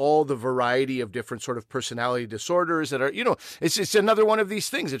 And with all the variety of different sort of personality disorders that are, it's another one of these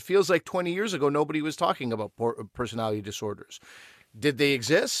things. It feels like 20 years ago, nobody was talking about personality disorders. Did they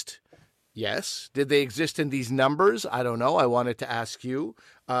exist? Yes. Did they exist in these numbers? I don't know. I wanted to ask you,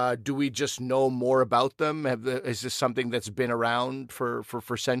 do we just know more about them? Is this something that's been around for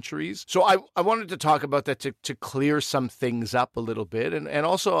centuries? So I wanted to talk about that to clear some things up a little bit. And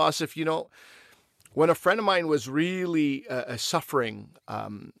also, Asif, when a friend of mine was really suffering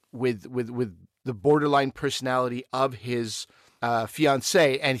with the borderline personality of his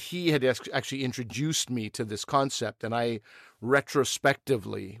fiancée, and he had actually introduced me to this concept, and I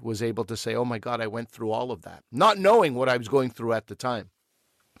retrospectively was able to say, oh my God, I went through all of that, not knowing what I was going through at the time.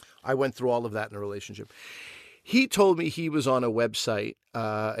 I went through all of that in a relationship. he told me he was on a website,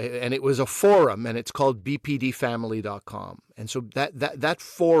 and it was a forum, and it's called bpdfamily.com. And so that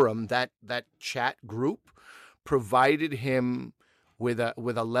forum, that chat group, provided him with a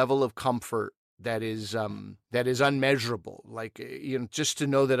level of comfort that is unmeasurable. Like, just to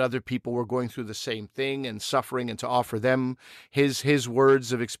know that other people were going through the same thing and suffering, and to offer them his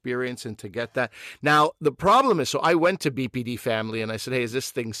words of experience, and to get that. Now, the problem is, so I went to BPD Family and I said, hey, is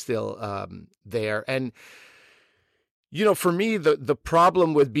this thing still there? And for me, the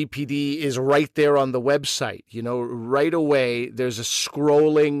problem with BPD is right there on the website. Right away, there's a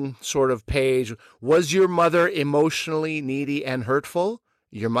scrolling sort of page. Was your mother emotionally needy and hurtful?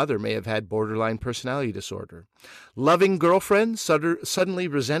 Your mother may have had borderline personality disorder. Loving girlfriend, suddenly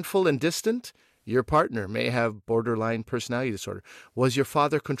resentful and distant? Your partner may have borderline personality disorder. Was your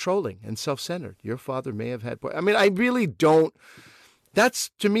father controlling and self-centered? Your father may have had... I really don't...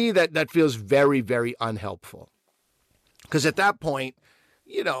 That's, to me, that feels very, very unhelpful. Because at that point,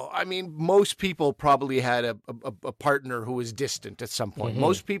 most people probably had a partner who was distant at some point. Mm-hmm.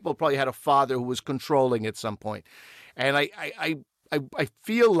 Most people probably had a father who was controlling at some point. And I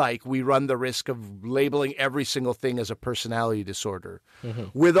feel like we run the risk of labeling every single thing as a personality disorder. Mm-hmm.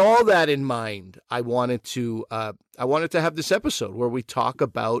 With all that in mind, I wanted to have this episode where we talk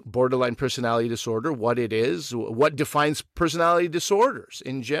about borderline personality disorder, what it is, what defines personality disorders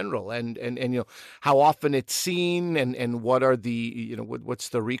in general, and how often it's seen, and what are the what's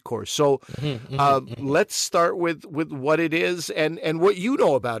the recourse. So mm-hmm. Let's start with what it is and what you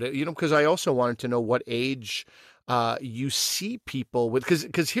know about it. Because I also wanted to know what age you see people with,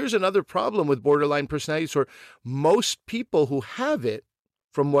 because here's another problem with borderline personality disorder. Most people who have it,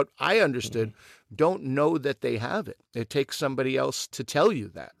 from what I understood, mm-hmm. don't know that they have it. It takes somebody else to tell you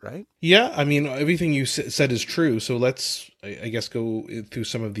that, right? Yeah, everything you said is true. So let's, I guess, go through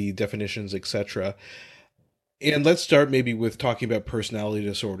some of the definitions, etc. And let's start maybe with talking about personality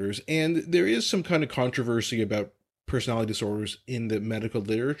disorders. And there is some kind of controversy about personality disorders in the medical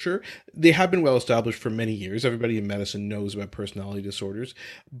literature. They have been well established for many years. Everybody in medicine knows about personality disorders,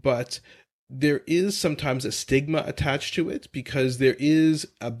 but there is sometimes a stigma attached to it, because there is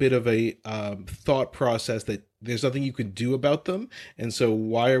a bit of a thought process that there's nothing you can do about them. And so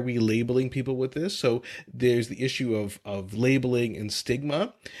why are we labeling people with this? So there's the issue of labeling and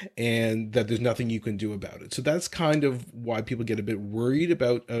stigma, and that there's nothing you can do about it. So that's kind of why people get a bit worried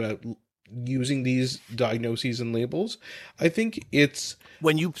about using these diagnoses and labels. I think it's...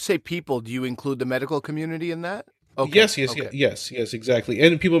 When you say people, do you include the medical community in that? Okay. Yes, exactly.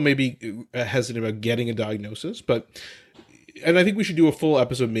 And people may be hesitant about getting a diagnosis, and I think we should do a full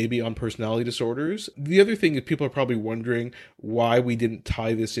episode maybe on personality disorders. The other thing is, people are probably wondering why we didn't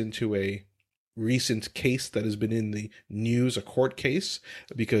tie this into a recent case that has been in the news, a court case,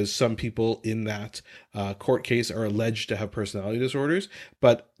 because some people in that court case are alleged to have personality disorders,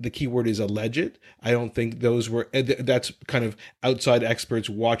 but the key word is alleged. I don't think those were, that's kind of outside experts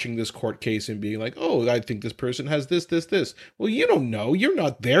watching this court case and being like, oh, I think this person has this. Well, you don't know. You're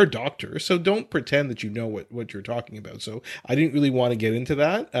not their doctor, so don't pretend that you know what you're talking about. So I didn't really want to get into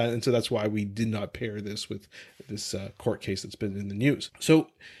that, and so that's why we did not pair this with this court case that's been in the news. So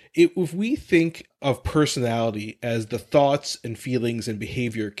if we think of personality as the thoughts and feelings and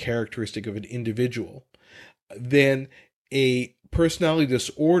behavior characteristic of an individual, then a personality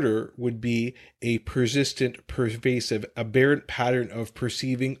disorder would be a persistent, pervasive, aberrant pattern of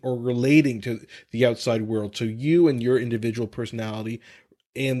perceiving or relating to the outside world. So you and your individual personality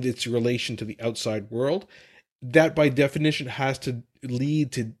and its relation to the outside world, that by definition has to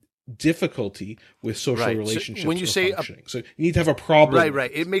lead to difficulty with social relationships. So when you say so you need to have a problem.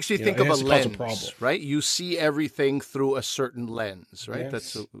 Right. It makes you think of a lens, right? You see everything through a certain lens, right?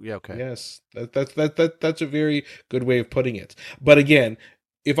 Yes. Okay. Yes, that's a very good way of putting it. But again,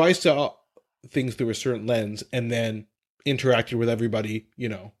 if I saw things through a certain lens and then interacted with everybody,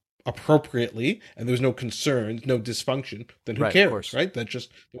 appropriately, and there's no concerns, no dysfunction, then who cares, right? That's just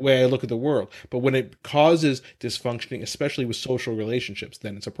the way I look at the world. But when it causes dysfunctioning, especially with social relationships,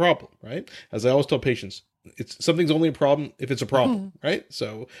 then it's a problem, right? As I always tell patients, something's only a problem if it's a problem, right?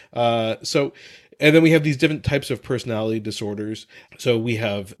 So, and then we have these different types of personality disorders. So we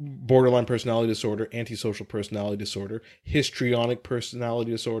have borderline personality disorder, antisocial personality disorder, histrionic personality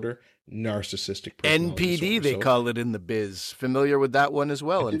disorder, narcissistic personality NPD, they call it in the biz. Familiar with that one as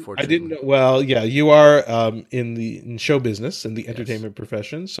well, unfortunately. I didn't know. Well, yeah, you are in show business, in the entertainment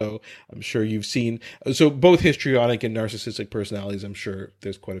profession, so I'm sure you've seen. So both histrionic and narcissistic personalities, I'm sure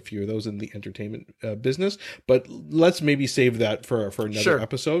there's quite a few of those in the entertainment business. But let's maybe save that for another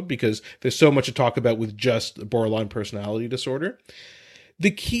episode, because there's so much to talk about with just borderline personality disorder.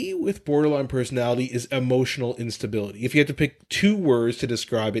 The key with borderline personality is emotional instability. If you had to pick two words to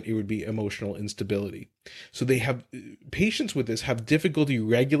describe it, it would be emotional instability. So patients with this have difficulty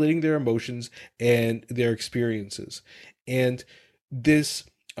regulating their emotions and their experiences. And this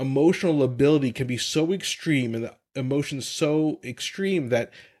emotional ability can be so extreme and the emotions so extreme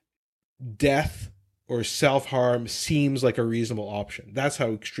that death or self-harm seems like a reasonable option. That's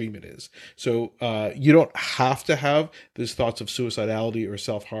how extreme it is. So you don't have to have these thoughts of suicidality or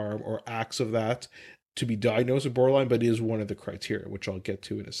self-harm or acts of that to be diagnosed with borderline, but it is one of the criteria, which I'll get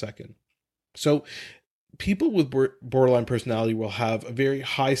to in a second. So people with borderline personality will have a very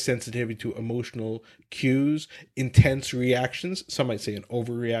high sensitivity to emotional cues, intense reactions. Some might say an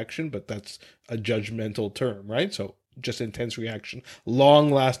overreaction, but that's a judgmental term, right? So just intense reaction,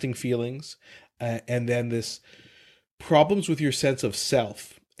 long-lasting feelings, and then this problems with your sense of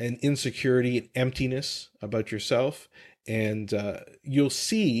self and insecurity and emptiness about yourself. And you'll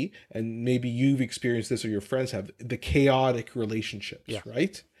see, and maybe you've experienced this or your friends have, the chaotic relationships,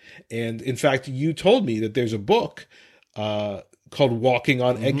 right? And in fact, you told me that there's a book called Walking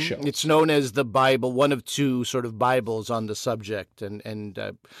on Eggshells. It's known as the Bible, one of two sort of Bibles on the subject. And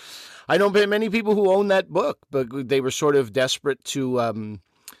I know many people who own that book, but they were sort of desperate to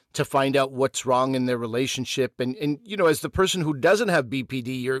find out what's wrong in their relationship. And you know, as the person who doesn't have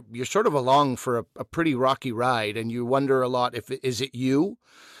BPD, you're sort of along for a pretty rocky ride, and you wonder a lot, is it you?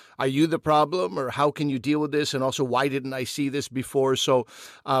 Are you the problem, or how can you deal with this? And also, why didn't I see this before? So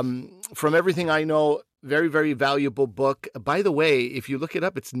from everything I know, very, very valuable book. By the way, if you look it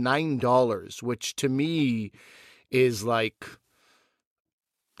up, it's $9, which to me is like,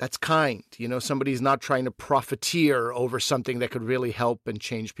 that's kind. You know, somebody's not trying to profiteer over something that could really help and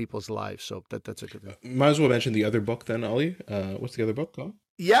change people's lives. So that's a good thing. Might as well mention the other book then, Ollie. What's the other book called?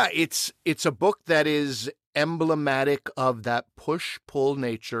 Yeah, it's a book that is emblematic of that push-pull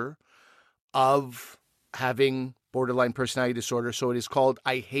nature of having borderline personality disorder. So it is called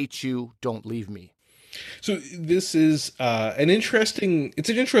I Hate You, Don't Leave Me. So this is an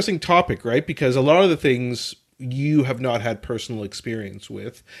interesting topic, right? Because a lot of the things you have not had personal experience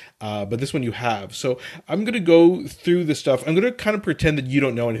with, but this one you have. So I'm going to go through the stuff. I'm going to kind of pretend that you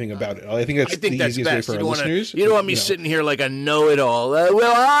don't know anything about it. I think that's the easiest best. way for our listeners. You don't want me sitting here like a know-it-all.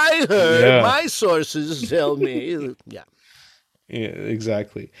 Well, I heard my sources tell me. Yeah,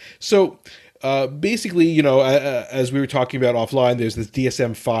 exactly. So basically, you know, as we were talking about offline, there's this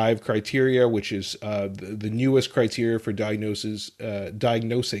DSM-5 criteria, which is the newest criteria for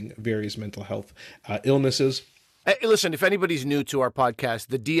diagnosing various mental health illnesses. Listen, if anybody's new to our podcast,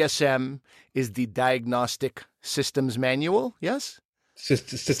 the DSM is the Diagnostic Systems Manual, yes?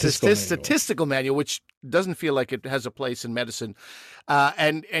 Statistical manual, which doesn't feel like it has a place in medicine.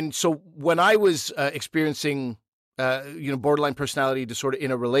 And so when I was experiencing borderline personality disorder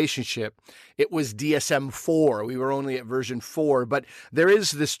in a relationship, it was DSM-4. We were only at version 4, but there is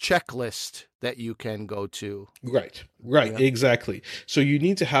this checklist that you can go to. Right, exactly. So you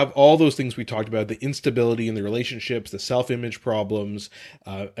need to have all those things we talked about, the instability in the relationships, the self-image problems,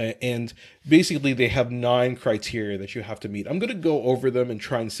 and basically they have 9 criteria that you have to meet. I'm going to go over them and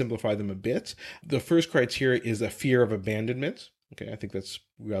try and simplify them a bit. The first criteria is a fear of abandonment. Okay, I think that's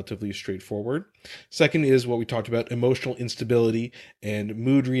relatively straightforward. Second is what we talked about, emotional instability and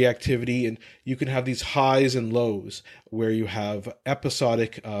mood reactivity. And you can have these highs and lows where you have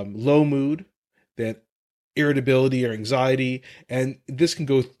episodic low mood, then irritability or anxiety. And this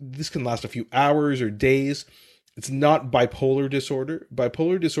can last a few hours or days. It's not bipolar disorder.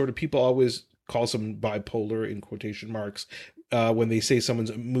 Bipolar disorder, people always call someone bipolar in quotation marks when they say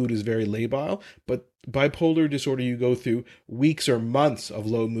someone's mood is very labile. But bipolar disorder, you go through weeks or months of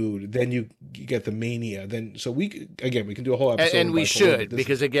low mood, then you get the mania. We can do a whole episode. And we should,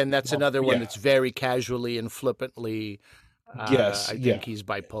 because again, that's another one that's very casually and flippantly. I think he's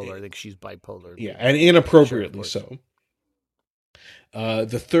bipolar. I think she's bipolar. Yeah, and inappropriately so.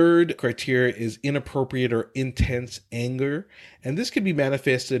 The third criteria is inappropriate or intense anger. And this can be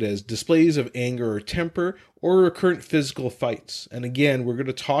manifested as displays of anger or temper or recurrent physical fights. And again, we're going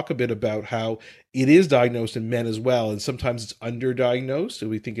to talk a bit about how it is diagnosed in men as well. And sometimes it's underdiagnosed. And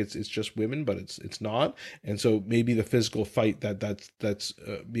we think it's just women, but it's not. And so maybe the physical fight that's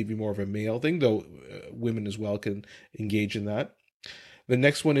maybe more of a male thing, though women as well can engage in that. The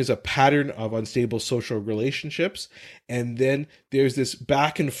next one is a pattern of unstable social relationships. And then there's this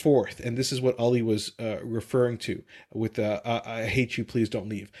back and forth. And this is what Ollie was referring to with I hate you, please don't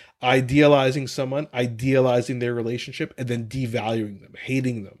leave. Idealizing someone, idealizing their relationship, and then devaluing them,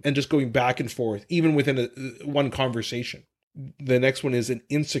 hating them, and just going back and forth, even within one conversation. The next one is an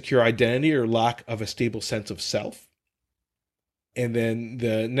insecure identity or lack of a stable sense of self. And then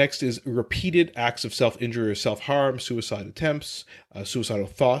the next is repeated acts of self-injury or self-harm, suicide attempts, suicidal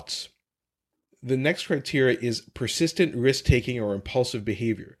thoughts. The next criteria is persistent risk-taking or impulsive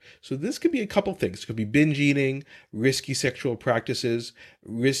behavior. So this could be a couple things. It could be binge eating, risky sexual practices,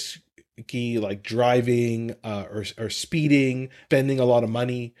 risky like driving or speeding, spending a lot of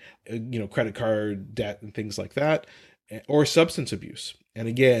money, credit card debt and things like that, or substance abuse. And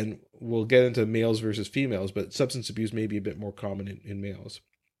again, we'll get into males versus females, but substance abuse may be a bit more common in males.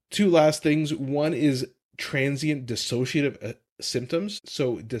 Two last things. One is transient dissociative symptoms.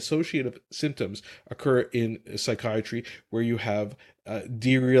 So dissociative symptoms occur in psychiatry where you have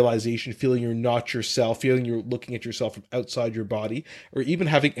derealization, feeling you're not yourself, feeling you're looking at yourself from outside your body, or even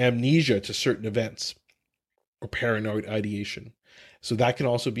having amnesia to certain events or paranoid ideation. So that can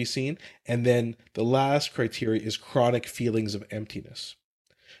also be seen. And then the last criteria is chronic feelings of emptiness.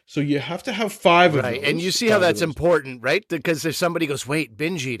 So you have to have 5 of those. Right, and you see how that's important, right? Because if somebody goes, wait,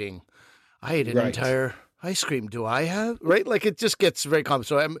 binge eating, I ate an entire ice cream. Do I have? Right? Like it just gets very common.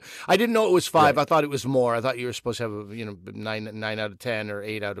 So I didn't know it was 5. Right. I thought it was more. I thought you were supposed to have 9 out of 10 or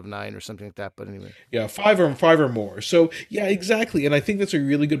 8 out of 9 or something like that. But anyway. Yeah, 5 or more. So yeah, exactly. And I think that's a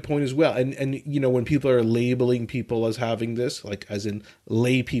really good point as well. And when people are labeling people as having this, like as in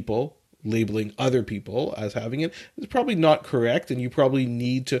lay people labeling other people as having it, is probably not correct, and you probably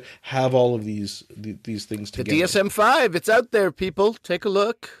need to have all of these things together. The DSM-5, it's out there, people. Take a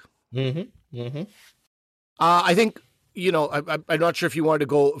look. I think, I'm not sure if you wanted to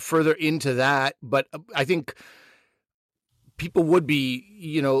go further into that, but I think people would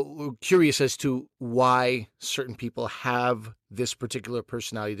be, curious as to why certain people have this particular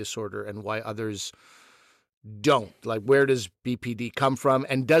personality disorder and why others don't. Like, where does BPD come from,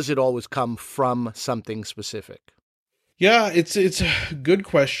 and does it always come from something specific? Yeah, it's a good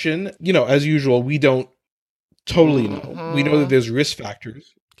question. As usual, we don't totally know. We know that there's risk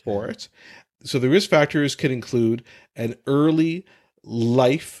factors for it. So the risk factors can include an early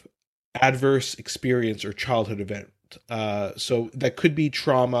life adverse experience or childhood event. So that could be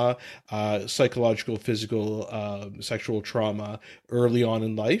trauma, psychological, physical, sexual trauma early on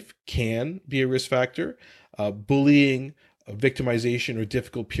in life can be a risk factor. Bullying, victimization, or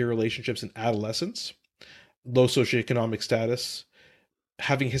difficult peer relationships in adolescence, low socioeconomic status,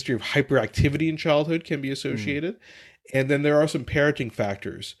 having a history of hyperactivity in childhood can be associated. And then there are some parenting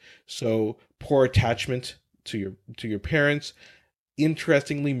factors. So poor attachment to your parents,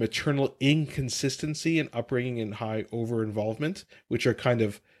 interestingly, maternal inconsistency and upbringing and high over-involvement, which are kind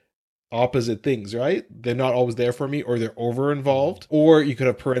of opposite things, right? They're not always there for me, or they're over-involved. Or you could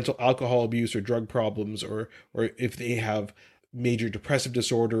have parental alcohol abuse or drug problems, or if they have major depressive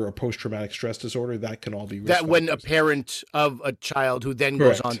disorder or post-traumatic stress disorder, that can all be risk that factors. When a parent of a child who then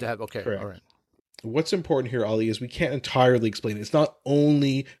goes on to have, okay, Correct. All right. What's important here, Ali, is we can't entirely explain it. It's not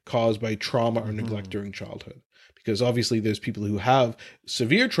only caused by trauma or neglect during childhood, because obviously there's people who have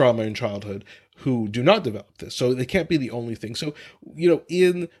severe trauma in childhood who do not develop this. So they can't be the only thing. So,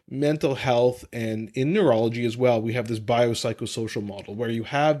 in mental health and in neurology as well, we have this biopsychosocial model where you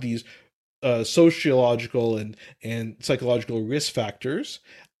have these sociological and psychological risk factors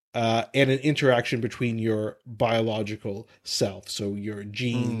and an interaction between your biological self. So your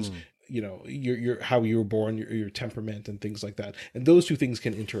genes, your how you were born, your temperament and things like that. And those two things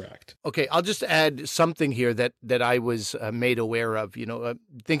can interact. Okay, I'll just add something here that I was made aware of.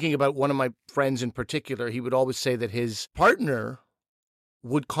 Thinking about one of my friends in particular, he would always say that his partner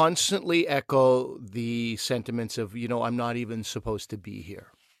would constantly echo the sentiments of, I'm not even supposed to be here.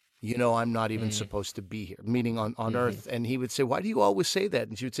 I'm not even supposed to be here, meaning on Earth. And he would say, why do you always say that?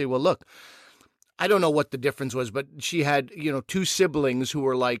 And she would say, well, look, I don't know what the difference was, but she had, 2 siblings who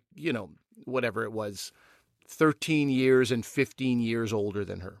were like, whatever it was, 13 years and 15 years older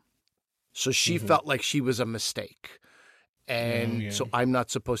than her. So she felt like she was a mistake. And so I'm not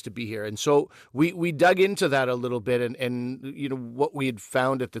supposed to be here. And so we dug into that a little bit. And what we had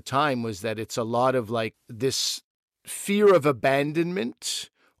found at the time was that it's a lot of like this fear of abandonment,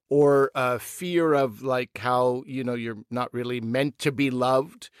 or fear of like how, you're not really meant to be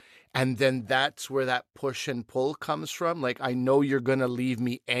loved. And then that's where that push and pull comes from. Like, I know you're going to leave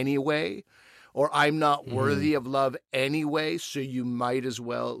me anyway, or I'm not worthy of love anyway, so you might as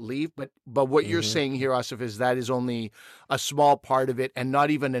well leave. But what you're saying here, Asif, is that is only a small part of it and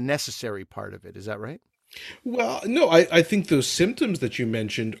not even a necessary part of it. Is that right? Well, no, I think those symptoms that you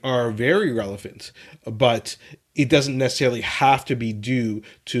mentioned are very relevant, but it doesn't necessarily have to be due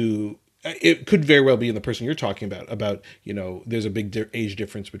to... It could very well be in the person you're talking about, there's a big age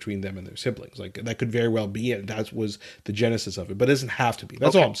difference between them and their siblings. Like, that could very well be it. That was the genesis of it, but it doesn't have to be.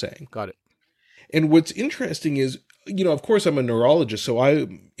 That's all I'm saying. Got it. And what's interesting is of course, I'm a neurologist, so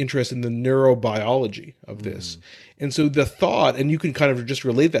I'm interested in the neurobiology of this. And so the thought, and you can kind of just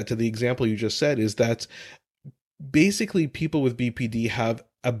relate that to the example you just said, is that basically people with BPD have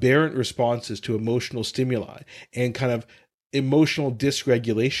aberrant responses to emotional stimuli and kind of emotional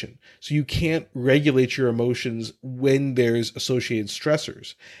dysregulation. So you can't regulate your emotions when there's associated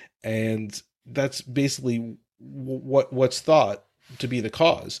stressors. And that's basically what's thought to be the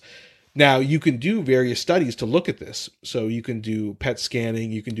cause. Now, you can do various studies to look at this. So you can do PET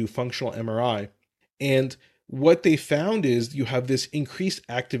scanning, you can do functional MRI. And what they found is you have this increased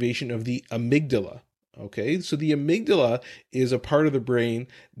activation of the amygdala. Okay, so the amygdala is a part of the brain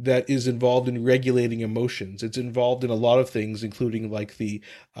that is involved in regulating emotions. It's involved in a lot of things, including like the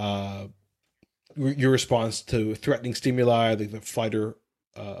your response to threatening stimuli, like the fight or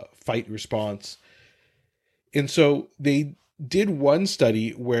fight response. And so they did one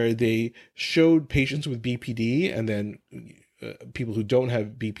study where they showed patients with BPD and then people who don't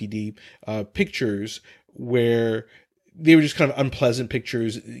have BPD pictures where they were just kind of unpleasant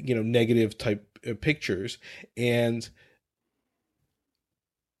pictures, negative type pictures. And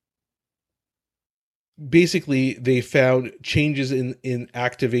basically they found changes in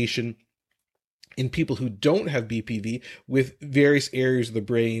activation in people who don't have BPD with various areas of the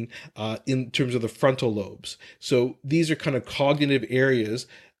brain in terms of the frontal lobes. So these are kind of cognitive areas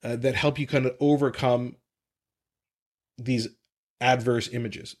that help you kind of overcome these adverse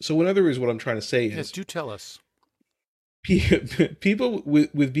images. So in other words, what I'm trying to say is... Yes, do tell us. People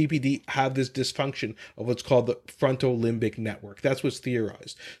with BPD have this dysfunction of what's called the frontal limbic network. That's what's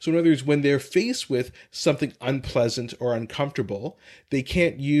theorized. So in other words, when they're faced with something unpleasant or uncomfortable, they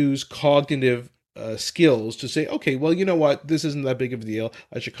can't use cognitive skills to say, okay, well, you know what? This isn't that big of a deal.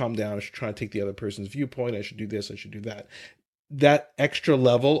 I should calm down. I should try to take the other person's viewpoint. I should do this. I should do that. That extra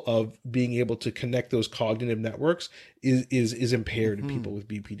level of being able to connect those cognitive networks is impaired in people with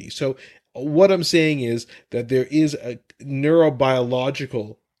BPD. So what I'm saying is that there is a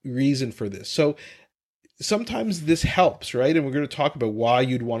neurobiological reason for this. So sometimes this helps, right? And we're going to talk about why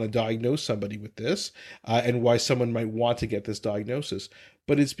you'd want to diagnose somebody with this and why someone might want to get this diagnosis.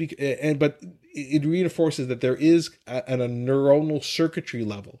 But but it reinforces that there is a neuronal circuitry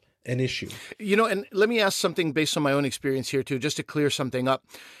level an issue. And let me ask something based on my own experience here too, just to clear something up.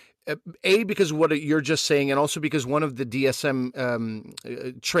 Because what you're just saying, and also because one of the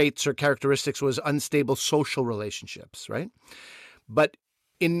DSM traits or characteristics was unstable social relationships, right? But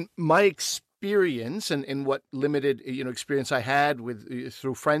in my experience and in what limited experience I had with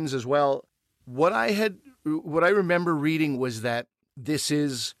through friends as well, what I remember reading was that this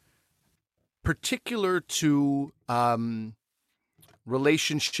is particular to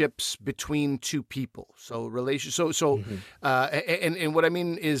relationships between two people. So and what I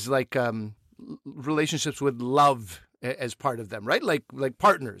mean is like relationships with love as part of them, right? Like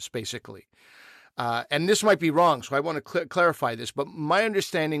partners, basically. And this might be wrong, so I want to clarify this. But my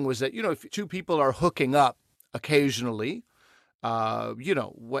understanding was that if two people are hooking up occasionally,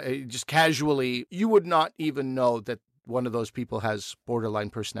 just casually, you would not even know that one of those people has borderline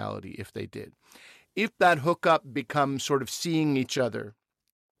personality if they did. If that hookup becomes sort of seeing each other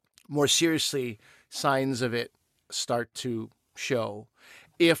more seriously, signs of it start to show.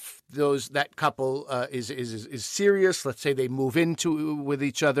 If that couple is serious, let's say they move with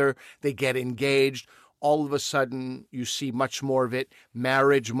each other, they get engaged, all of a sudden you see much more of it,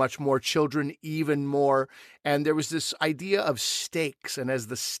 marriage, much more, children, even more. And there was this idea of stakes. And as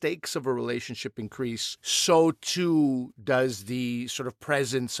the stakes of a relationship increase, so too does the sort of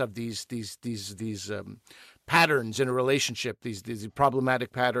presence of these patterns in a relationship, these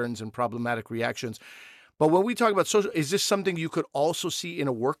problematic patterns and problematic reactions. But when we talk about social, is this something you could also see in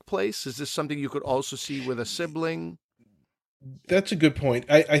a workplace? Is this something you could also see with a sibling? That's a good point.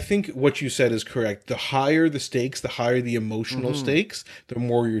 I think what you said is correct. The higher the stakes, the higher the emotional stakes, the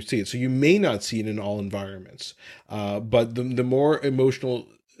more you see it. So you may not see it in all environments, but the more emotional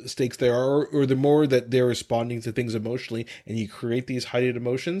stakes there are, or the more that they're responding to things emotionally, and you create these heightened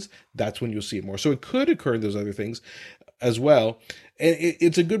emotions, that's when you'll see it more. So it could occur in those other things as well. And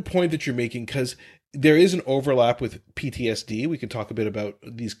it's a good point that you're making, because there is an overlap with PTSD. We can talk a bit about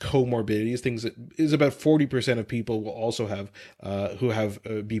these comorbidities, things that is about 40% of people will also have, who have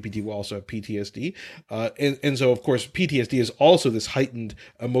BPD will also have PTSD. And so, of course, PTSD is also this heightened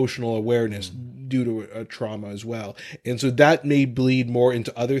emotional awareness due to a trauma as well. And so that may bleed more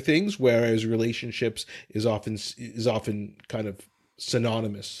into other things, whereas relationships is often kind of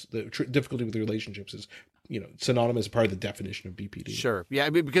synonymous. The difficulty with relationships is synonymous, part of the definition of BPD. Sure. Yeah,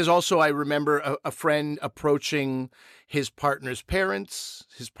 because also I remember a friend approaching his partner's parents,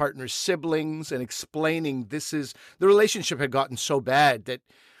 his partner's siblings, and explaining the relationship had gotten so bad that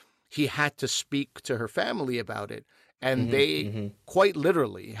he had to speak to her family about it. And they quite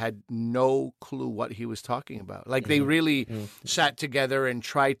literally had no clue what he was talking about. Like they really sat together and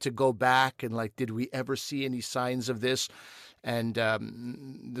tried to go back and like, did we ever see any signs of this? And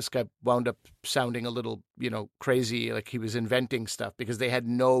this guy wound up sounding a little, crazy, like he was inventing stuff because they had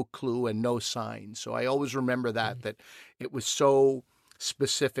no clue and no sign. So I always remember that it was so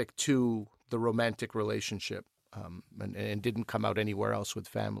specific to the romantic relationship. And didn't come out anywhere else with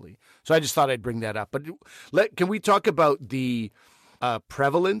family. So I just thought I'd bring that up. But can we talk about the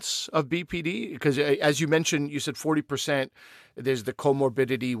prevalence of BPD? Because as you mentioned, you said 40%, there's the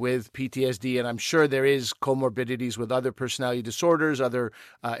comorbidity with PTSD, and I'm sure there is comorbidities with other personality disorders, other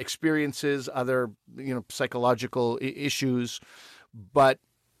experiences, other psychological issues. But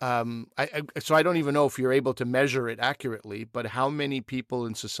so I don't even know if you're able to measure it accurately, but how many people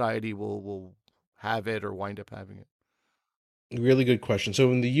in society will have it or wind up having it? Really good question.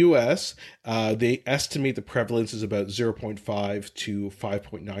 So in the US, they estimate the prevalence is about 0.5 to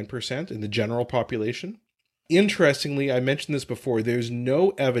 5.9% in the general population. Interestingly, I mentioned this before, there's no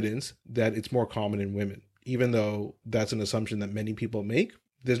evidence that it's more common in women, even though that's an assumption that many people make.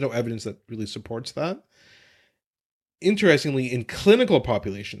 There's no evidence that really supports that. Interestingly, in clinical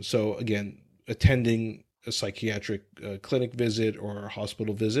populations, so again, attending a psychiatric clinic visit or a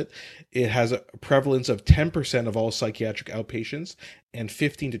hospital visit, it has a prevalence of 10% of all psychiatric outpatients and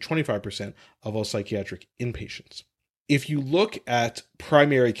 15 to 25% of all psychiatric inpatients. If you look at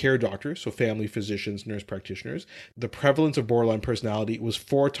primary care doctors, so family physicians, nurse practitioners, the prevalence of borderline personality was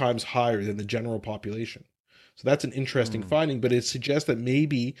 4 times higher than the general population. So that's an interesting finding, but it suggests that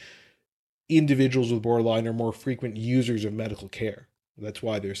maybe individuals with borderline are more frequent users of medical care. That's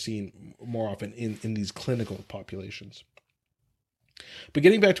why they're seen more often in these clinical populations. But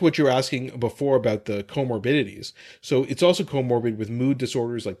getting back to what you were asking before about the comorbidities, so it's also comorbid with mood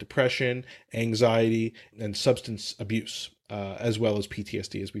disorders like depression, anxiety, and substance abuse, as well as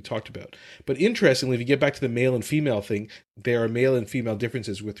PTSD, as we talked about. But interestingly, if you get back to the male and female thing, there are male and female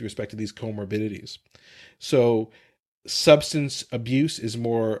differences with respect to these comorbidities. So substance abuse is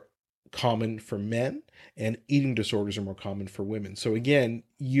more common for men, and eating disorders are more common for women. So again,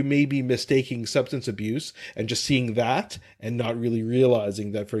 you may be mistaking substance abuse and just seeing that and not really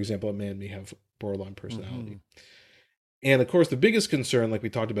realizing that, for example, a man may have borderline personality. And of course, the biggest concern, like we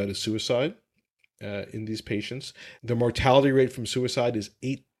talked about, is suicide in these patients. The mortality rate from suicide is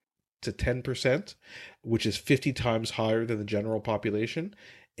 8 to 10%, which is 50 times higher than the general population.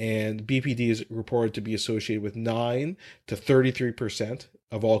 And BPD is reported to be associated with 9 to 33%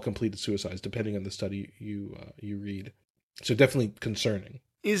 of all completed suicides, depending on the study you read. So definitely concerning.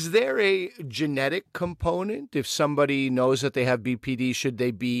 Is there a genetic component? If somebody knows that they have BPD, should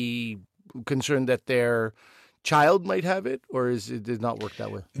they be concerned that their child might have it, or does it not work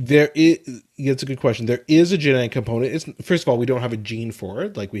that way? It's a good question. There is a genetic component. First of all, we don't have a gene for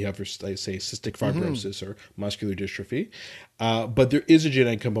it, like we have for, say, cystic fibrosis or muscular dystrophy. But there is a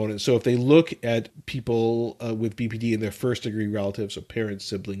genetic component. So if they look at people with BPD and their first-degree relatives, so parents,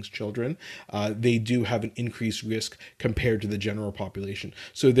 siblings, children, they do have an increased risk compared to the general population.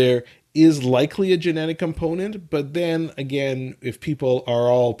 So there is likely a genetic component, but then again, if people are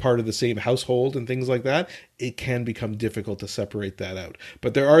all part of the same household and things like that, it can become difficult to separate that out.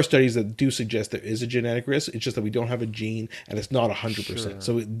 But there are studies that do suggest there is a genetic risk. It's just that we don't have a gene and it's not 100%. Sure.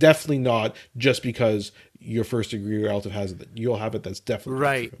 So it's definitely not just because your first degree relative has it that you'll have it. That's definitely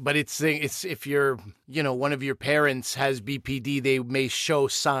right. True. But it's if you're, one of your parents has BPD, they may show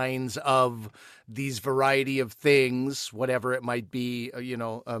signs of these variety of things, whatever it might be,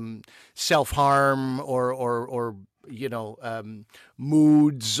 self-harm or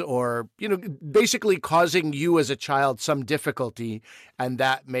moods, or, basically causing you as a child some difficulty. And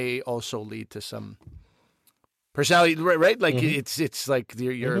that may also lead to some personality, right? Like it's like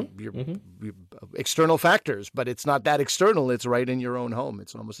your external factors, but it's not that external. It's right in your own home.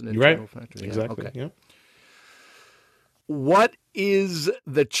 It's almost an internal factor. Exactly. Yeah. Okay. Yeah. What is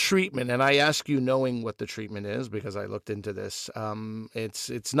the treatment? And I ask you knowing what the treatment is because I looked into this.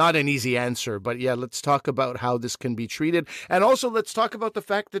 It's not an easy answer, but yeah, let's talk about how this can be treated. And also let's talk about the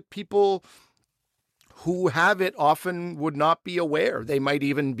fact that people who have it often would not be aware. They might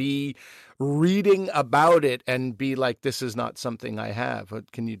even be reading about it and be like, this is not something I have.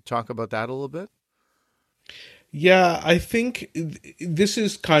 Can you talk about that a little bit? Yeah, I think this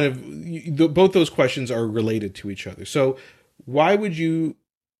is kind of, both those questions are related to each other. So why would you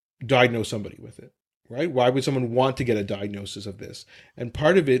diagnose somebody with it, right? Why would someone want to get a diagnosis of this? And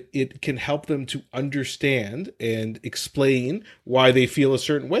part of it, it can help them to understand and explain why they feel a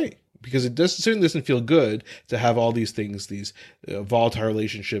certain way. Because certainly doesn't feel good to have all these things, these volatile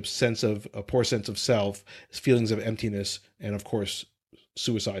relationships, a poor sense of self, feelings of emptiness, and of course,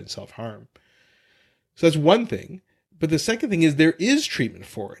 suicide and self-harm. So that's one thing. But the second thing is there is treatment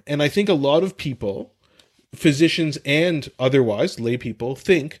for it. And I think a lot of people, physicians and otherwise lay people,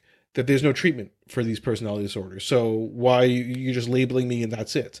 think that there's no treatment for these personality disorders. So why you're just labeling me and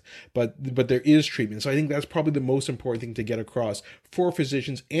that's it? But there is treatment. So I think that's probably the most important thing to get across for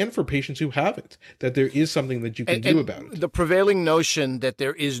physicians and for patients who have it, that there is something that you can do about it. The prevailing notion that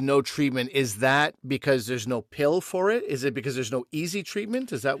there is no treatment, is that because there's no pill for it? Is it because there's no easy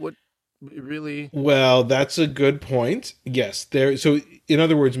treatment? Is that what really? Well, that's a good point. Yes, so in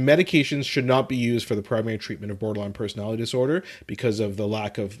other words, medications should not be used for the primary treatment of borderline personality disorder because of the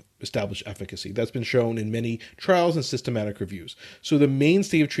lack of established efficacy. That's been shown in many trials and systematic reviews. So the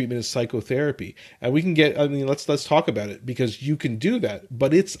mainstay of treatment is psychotherapy. And we can let's talk about it, because you can do that,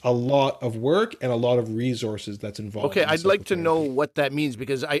 but it's a lot of work and a lot of resources that's involved. Okay, I'd like to know what that means,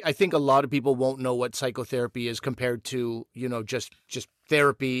 because I think a lot of people won't know what psychotherapy is compared to, just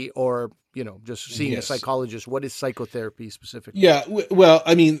therapy or, just seeing a psychologist. What is psychotherapy specifically? Yeah, well,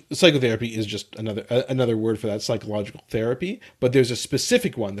 psychotherapy is just another word for that, psychological therapy. But there's a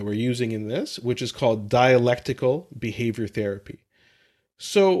specific one that we're using in this, which is called dialectical behavior therapy.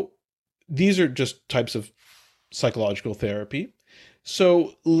 So these are just types of psychological therapy.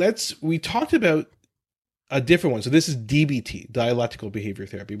 So we talked about a different one. So this is DBT, dialectical behavior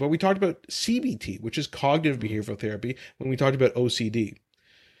therapy. But we talked about CBT, which is cognitive behavioral therapy, when we talked about OCD.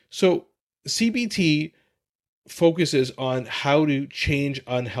 So CBT focuses on how to change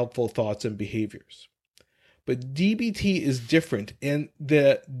unhelpful thoughts and behaviors. But DBT is different. And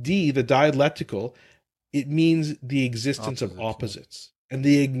the dialectical, it means the existence of opposites and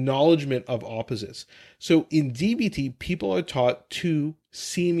the acknowledgement of opposites. So in DBT, people are taught two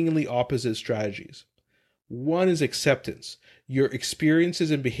seemingly opposite strategies. One is acceptance. Your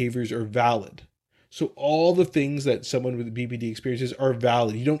experiences and behaviors are valid. So all the things that someone with BPD experiences are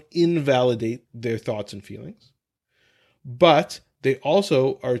valid. You don't invalidate their thoughts and feelings. But they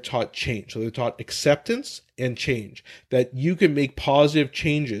also are taught change. So they're taught acceptance and change, that you can make positive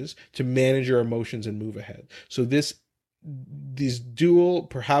changes to manage your emotions and move ahead. So these dual,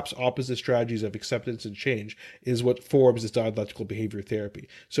 perhaps opposite strategies of acceptance and change is what forms this dialectical behavior therapy.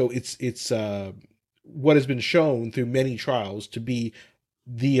 So it's what has been shown through many trials to be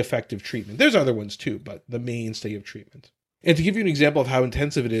the effective treatment. There's other ones too, but the mainstay of treatment. And to give you an example of how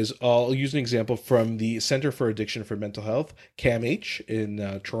intensive it is, I'll use an example from the Center for Addiction for Mental Health, CAMH,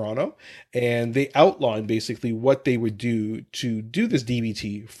 in Toronto. And they outline basically what they would do to do this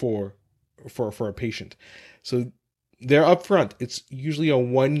DBT for a patient. So they're upfront. It's usually a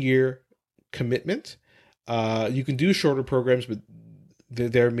 1-year commitment. You can do shorter programs, but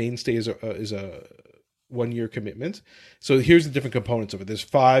their mainstay is a 1-year commitment. So here's the different components of it. There's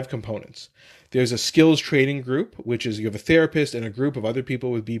 5 components. There's a skills training group, which is you have a therapist and a group of other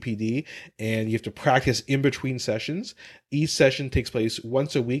people with BPD, and you have to practice in between sessions. Each session takes place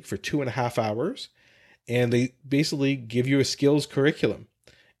once a week for 2.5 hours, and they basically give you a skills curriculum,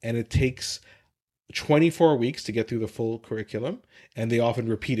 and it takes 24 weeks to get through the full curriculum, and they often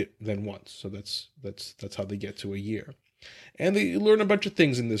repeat it then once. So that's how they get to a year. And they learn a bunch of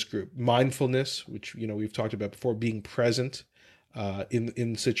things in this group. Mindfulness, which we've talked about before, being present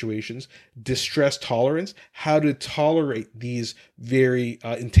in situations. Distress tolerance, how to tolerate these very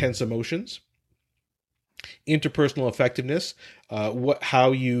intense emotions. Interpersonal effectiveness,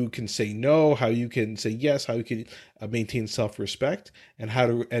 how you can say no, how you can say yes, how you can maintain self-respect, and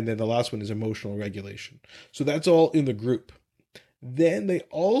then the last one is emotional regulation. So that's all in the group. Then they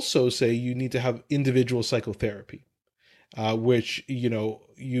also say you need to have individual psychotherapy. Which,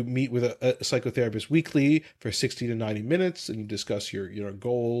 you meet with a psychotherapist weekly for 60 to 90 minutes, and you discuss your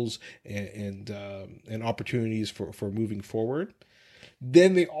goals and opportunities for moving forward.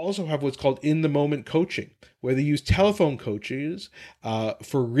 Then they also have what's called in-the-moment coaching, where they use telephone coaches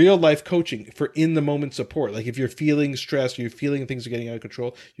for real-life coaching, for in-the-moment support. Like if you're feeling stressed, or you're feeling things are getting out of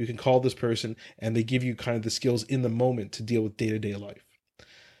control, you can call this person, and they give you kind of the skills in the moment to deal with day-to-day life.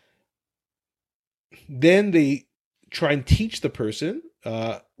 Then they try and teach the person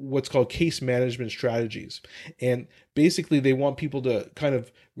what's called case management strategies. And basically they want people to kind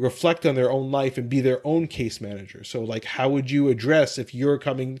of reflect on their own life and be their own case manager. So like, how would you address if you're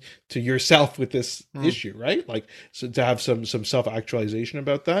coming to yourself with this issue, right? Like, so to have some self-actualization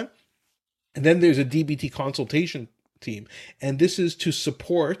about that. And then there's a DBT consultation team. And this is to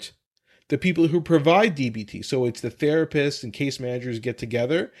support the people who provide DBT. So it's the therapists and case managers get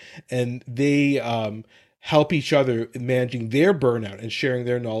together and they help each other in managing their burnout and sharing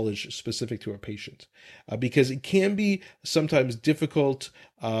their knowledge specific to a patient. Because it can be sometimes difficult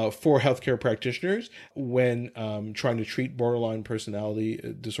for healthcare practitioners when trying to treat borderline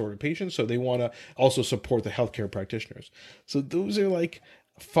personality disorder patients. So they want to also support the healthcare practitioners. So those are like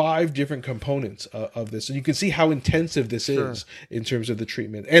 5 different components of this. And you can see how intensive this is in terms of the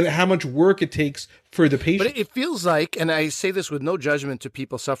treatment and how much work it takes for the patient. But it feels like, and I say this with no judgment to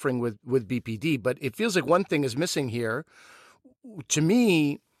people suffering with BPD, but it feels like one thing is missing here. To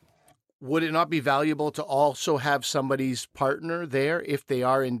me, would it not be valuable to also have somebody's partner there if they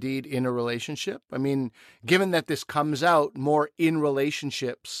are indeed in a relationship? I mean, given that this comes out more in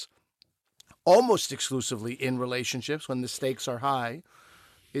relationships, almost exclusively in relationships when the stakes are high,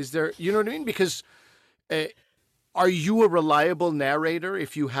 is there, you know what I mean? Because are you a reliable narrator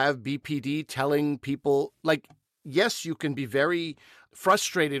if you have BPD telling people, like, yes, you can be very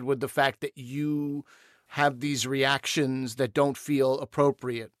frustrated with the fact that you have these reactions that don't feel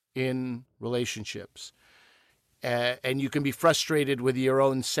appropriate in relationships. And you can be frustrated with your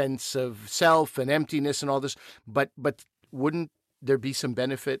own sense of self and emptiness and all this. But wouldn't there be some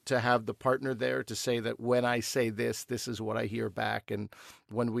benefit to have the partner there to say that when I say this, this is what I hear back, and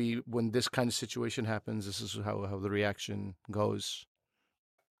when this kind of situation happens, this is how the reaction goes?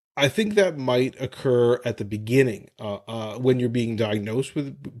 I think that might occur at the beginning when you're being diagnosed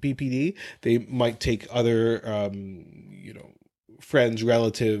with BPD. They might take other, friends,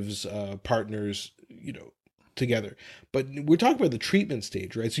 relatives, partners, together. But we're talking about the treatment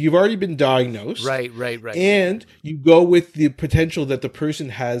stage, right? So you've already been diagnosed. Right. And you go with the potential that the person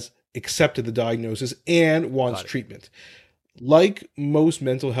has accepted the diagnosis and wants treatment. Like most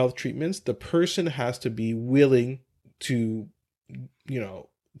mental health treatments, the person has to be willing to,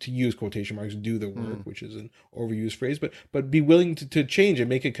 to use quotation marks, do the work, which is an overused phrase, but be willing to change and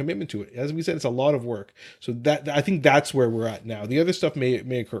make a commitment to it. As we said, it's a lot of work. So that I think that's where we're at now. The other stuff may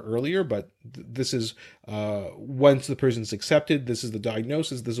occur earlier, but this is once the person's accepted, this is the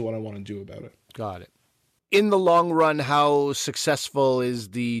diagnosis, this is what I want to do about it. Got it. In the long run, how successful is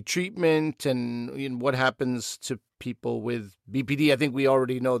the treatment, and what happens to people with BPD? I think we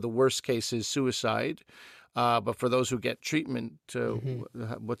already know the worst case is suicide. But for those who get treatment,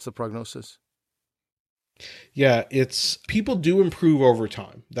 what's the prognosis? Yeah, it's people do improve over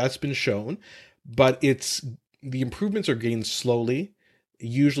time. That's been shown, but the improvements are gained slowly,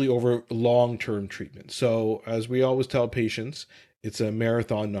 usually over long-term treatment. So as we always tell patients, it's a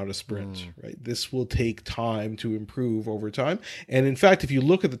marathon, not a sprint, right? This will take time to improve over time. And in fact, if you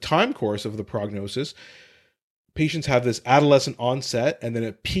look at the time course of the prognosis, patients have this adolescent onset and then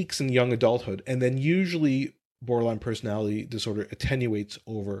it peaks in young adulthood. And then usually borderline personality disorder attenuates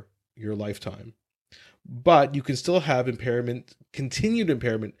over your lifetime. But you can still have continued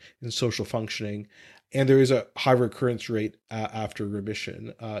impairment in social functioning. And there is a high recurrence rate after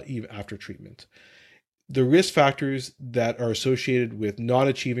remission, even after treatment. The risk factors that are associated with not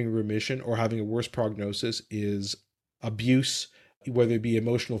achieving remission or having a worse prognosis is abuse, whether it be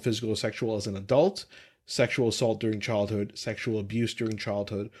emotional, physical, or sexual as an adult, sexual assault during childhood, sexual abuse during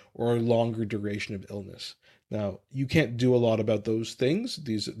childhood, or a longer duration of illness. Now, you can't do a lot about those things.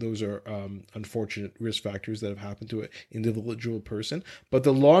 Those are unfortunate risk factors that have happened to an individual person. But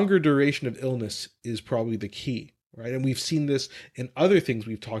the longer duration of illness is probably the key, right? And we've seen this in other things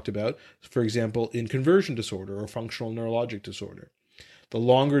we've talked about, for example, in conversion disorder or functional neurologic disorder. The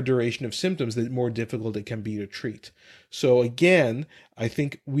longer duration of symptoms, the more difficult it can be to treat. So again, I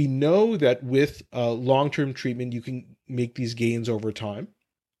think we know that with long-term treatment, you can make these gains over time.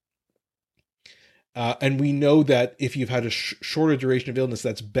 And we know that if you've had a shorter duration of illness,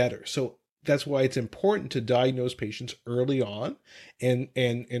 that's better. So that's why it's important to diagnose patients early on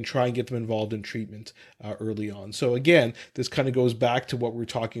and try and get them involved in treatment early on. So again, this kind of goes back to what we were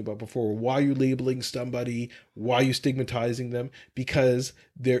talking about before. Why are you labeling somebody? Why are you stigmatizing them? Because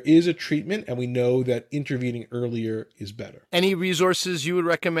there is a treatment and we know that intervening earlier is better. Any resources you would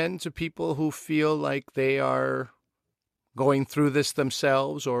recommend to people who feel like they are going through this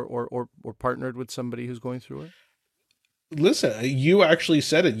themselves or partnered with somebody who's going through it? Listen, you actually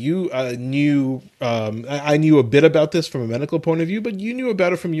said it. You knew, I knew a bit about this from a medical point of view, but you knew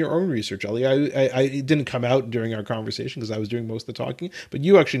about it from your own research, Ellie. It didn't come out during our conversation because I was doing most of the talking, but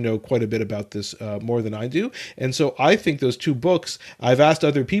you actually know quite a bit about this more than I do. And so I think those 2 books, I've asked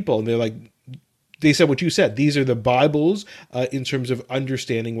other people and they're like, they said what you said. These are the Bibles in terms of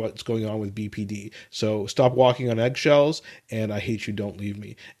understanding what's going on with BPD. So stop walking on eggshells, and I Hate You, Don't Leave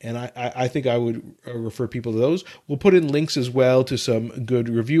Me. And I think I would refer people to those. We'll put in links as well to some good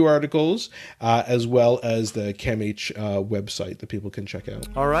review articles, as well as the CAMH website that people can check out.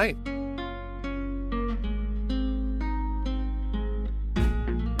 All right.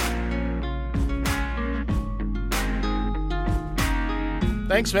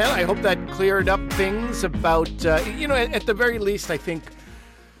 Thanks, man. I hope that cleared up things about, at the very least, I think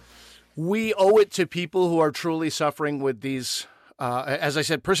we owe it to people who are truly suffering with these, as I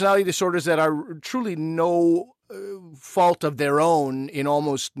said, personality disorders that are truly no fault of their own in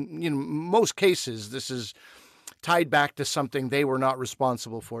almost, most cases. This is tied back to something they were not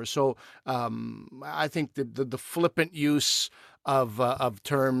responsible for. So I think the flippant use of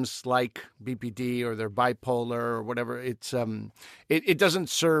terms like BPD or they're bipolar or whatever, it doesn't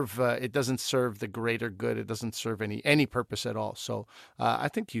serve the greater good. It doesn't serve any purpose at all. So I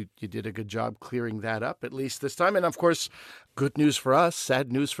think you did a good job clearing that up, at least this time. And of course, good news for us,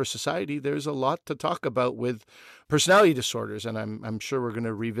 sad news for society. There's a lot to talk about with personality disorders, and I'm sure we're going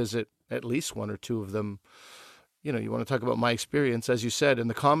to revisit at least one or two of them. You want to talk about my experience, as you said, in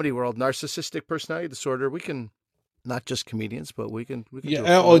the comedy world, narcissistic personality disorder. We can. Not just comedians, but we can do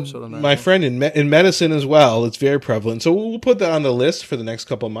a full episode on that. My friend in medicine as well, it's very prevalent. So we'll put that on the list for the next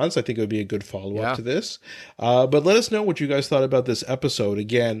couple of months. I think it would be a good follow-up to this. But let us know what you guys thought about this episode.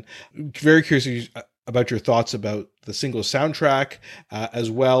 Again, very curious about your thoughts about the single soundtrack,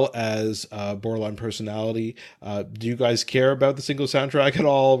 as well as Borderline Personality. Do you guys care about the single soundtrack at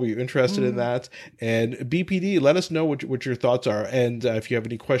all? Were you interested in that? And BPD, let us know what your thoughts are. And if you have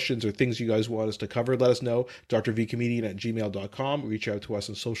any questions or things you guys want us to cover, let us know. drvcomedian@gmail.com. Reach out to us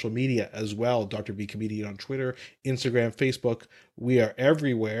on social media as well. Dr. V Comedian on Twitter, Instagram, Facebook. We are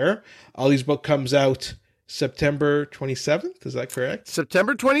everywhere. Ollie's book comes out September 27th, is that correct?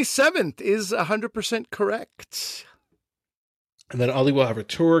 September 27th is 100% correct. And then Ollie will have a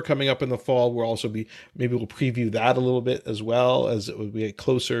tour coming up in the fall. We'll also maybe we'll preview that a little bit as well, as it will be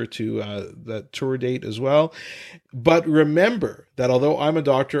closer to that tour date as well. But remember that although I'm a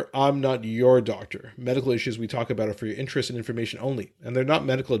doctor, I'm not your doctor. Medical issues we talk about are for your interest and information only, and they're not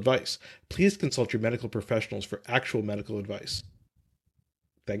medical advice. Please consult your medical professionals for actual medical advice.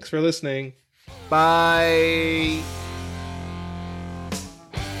 Thanks for listening. Bye.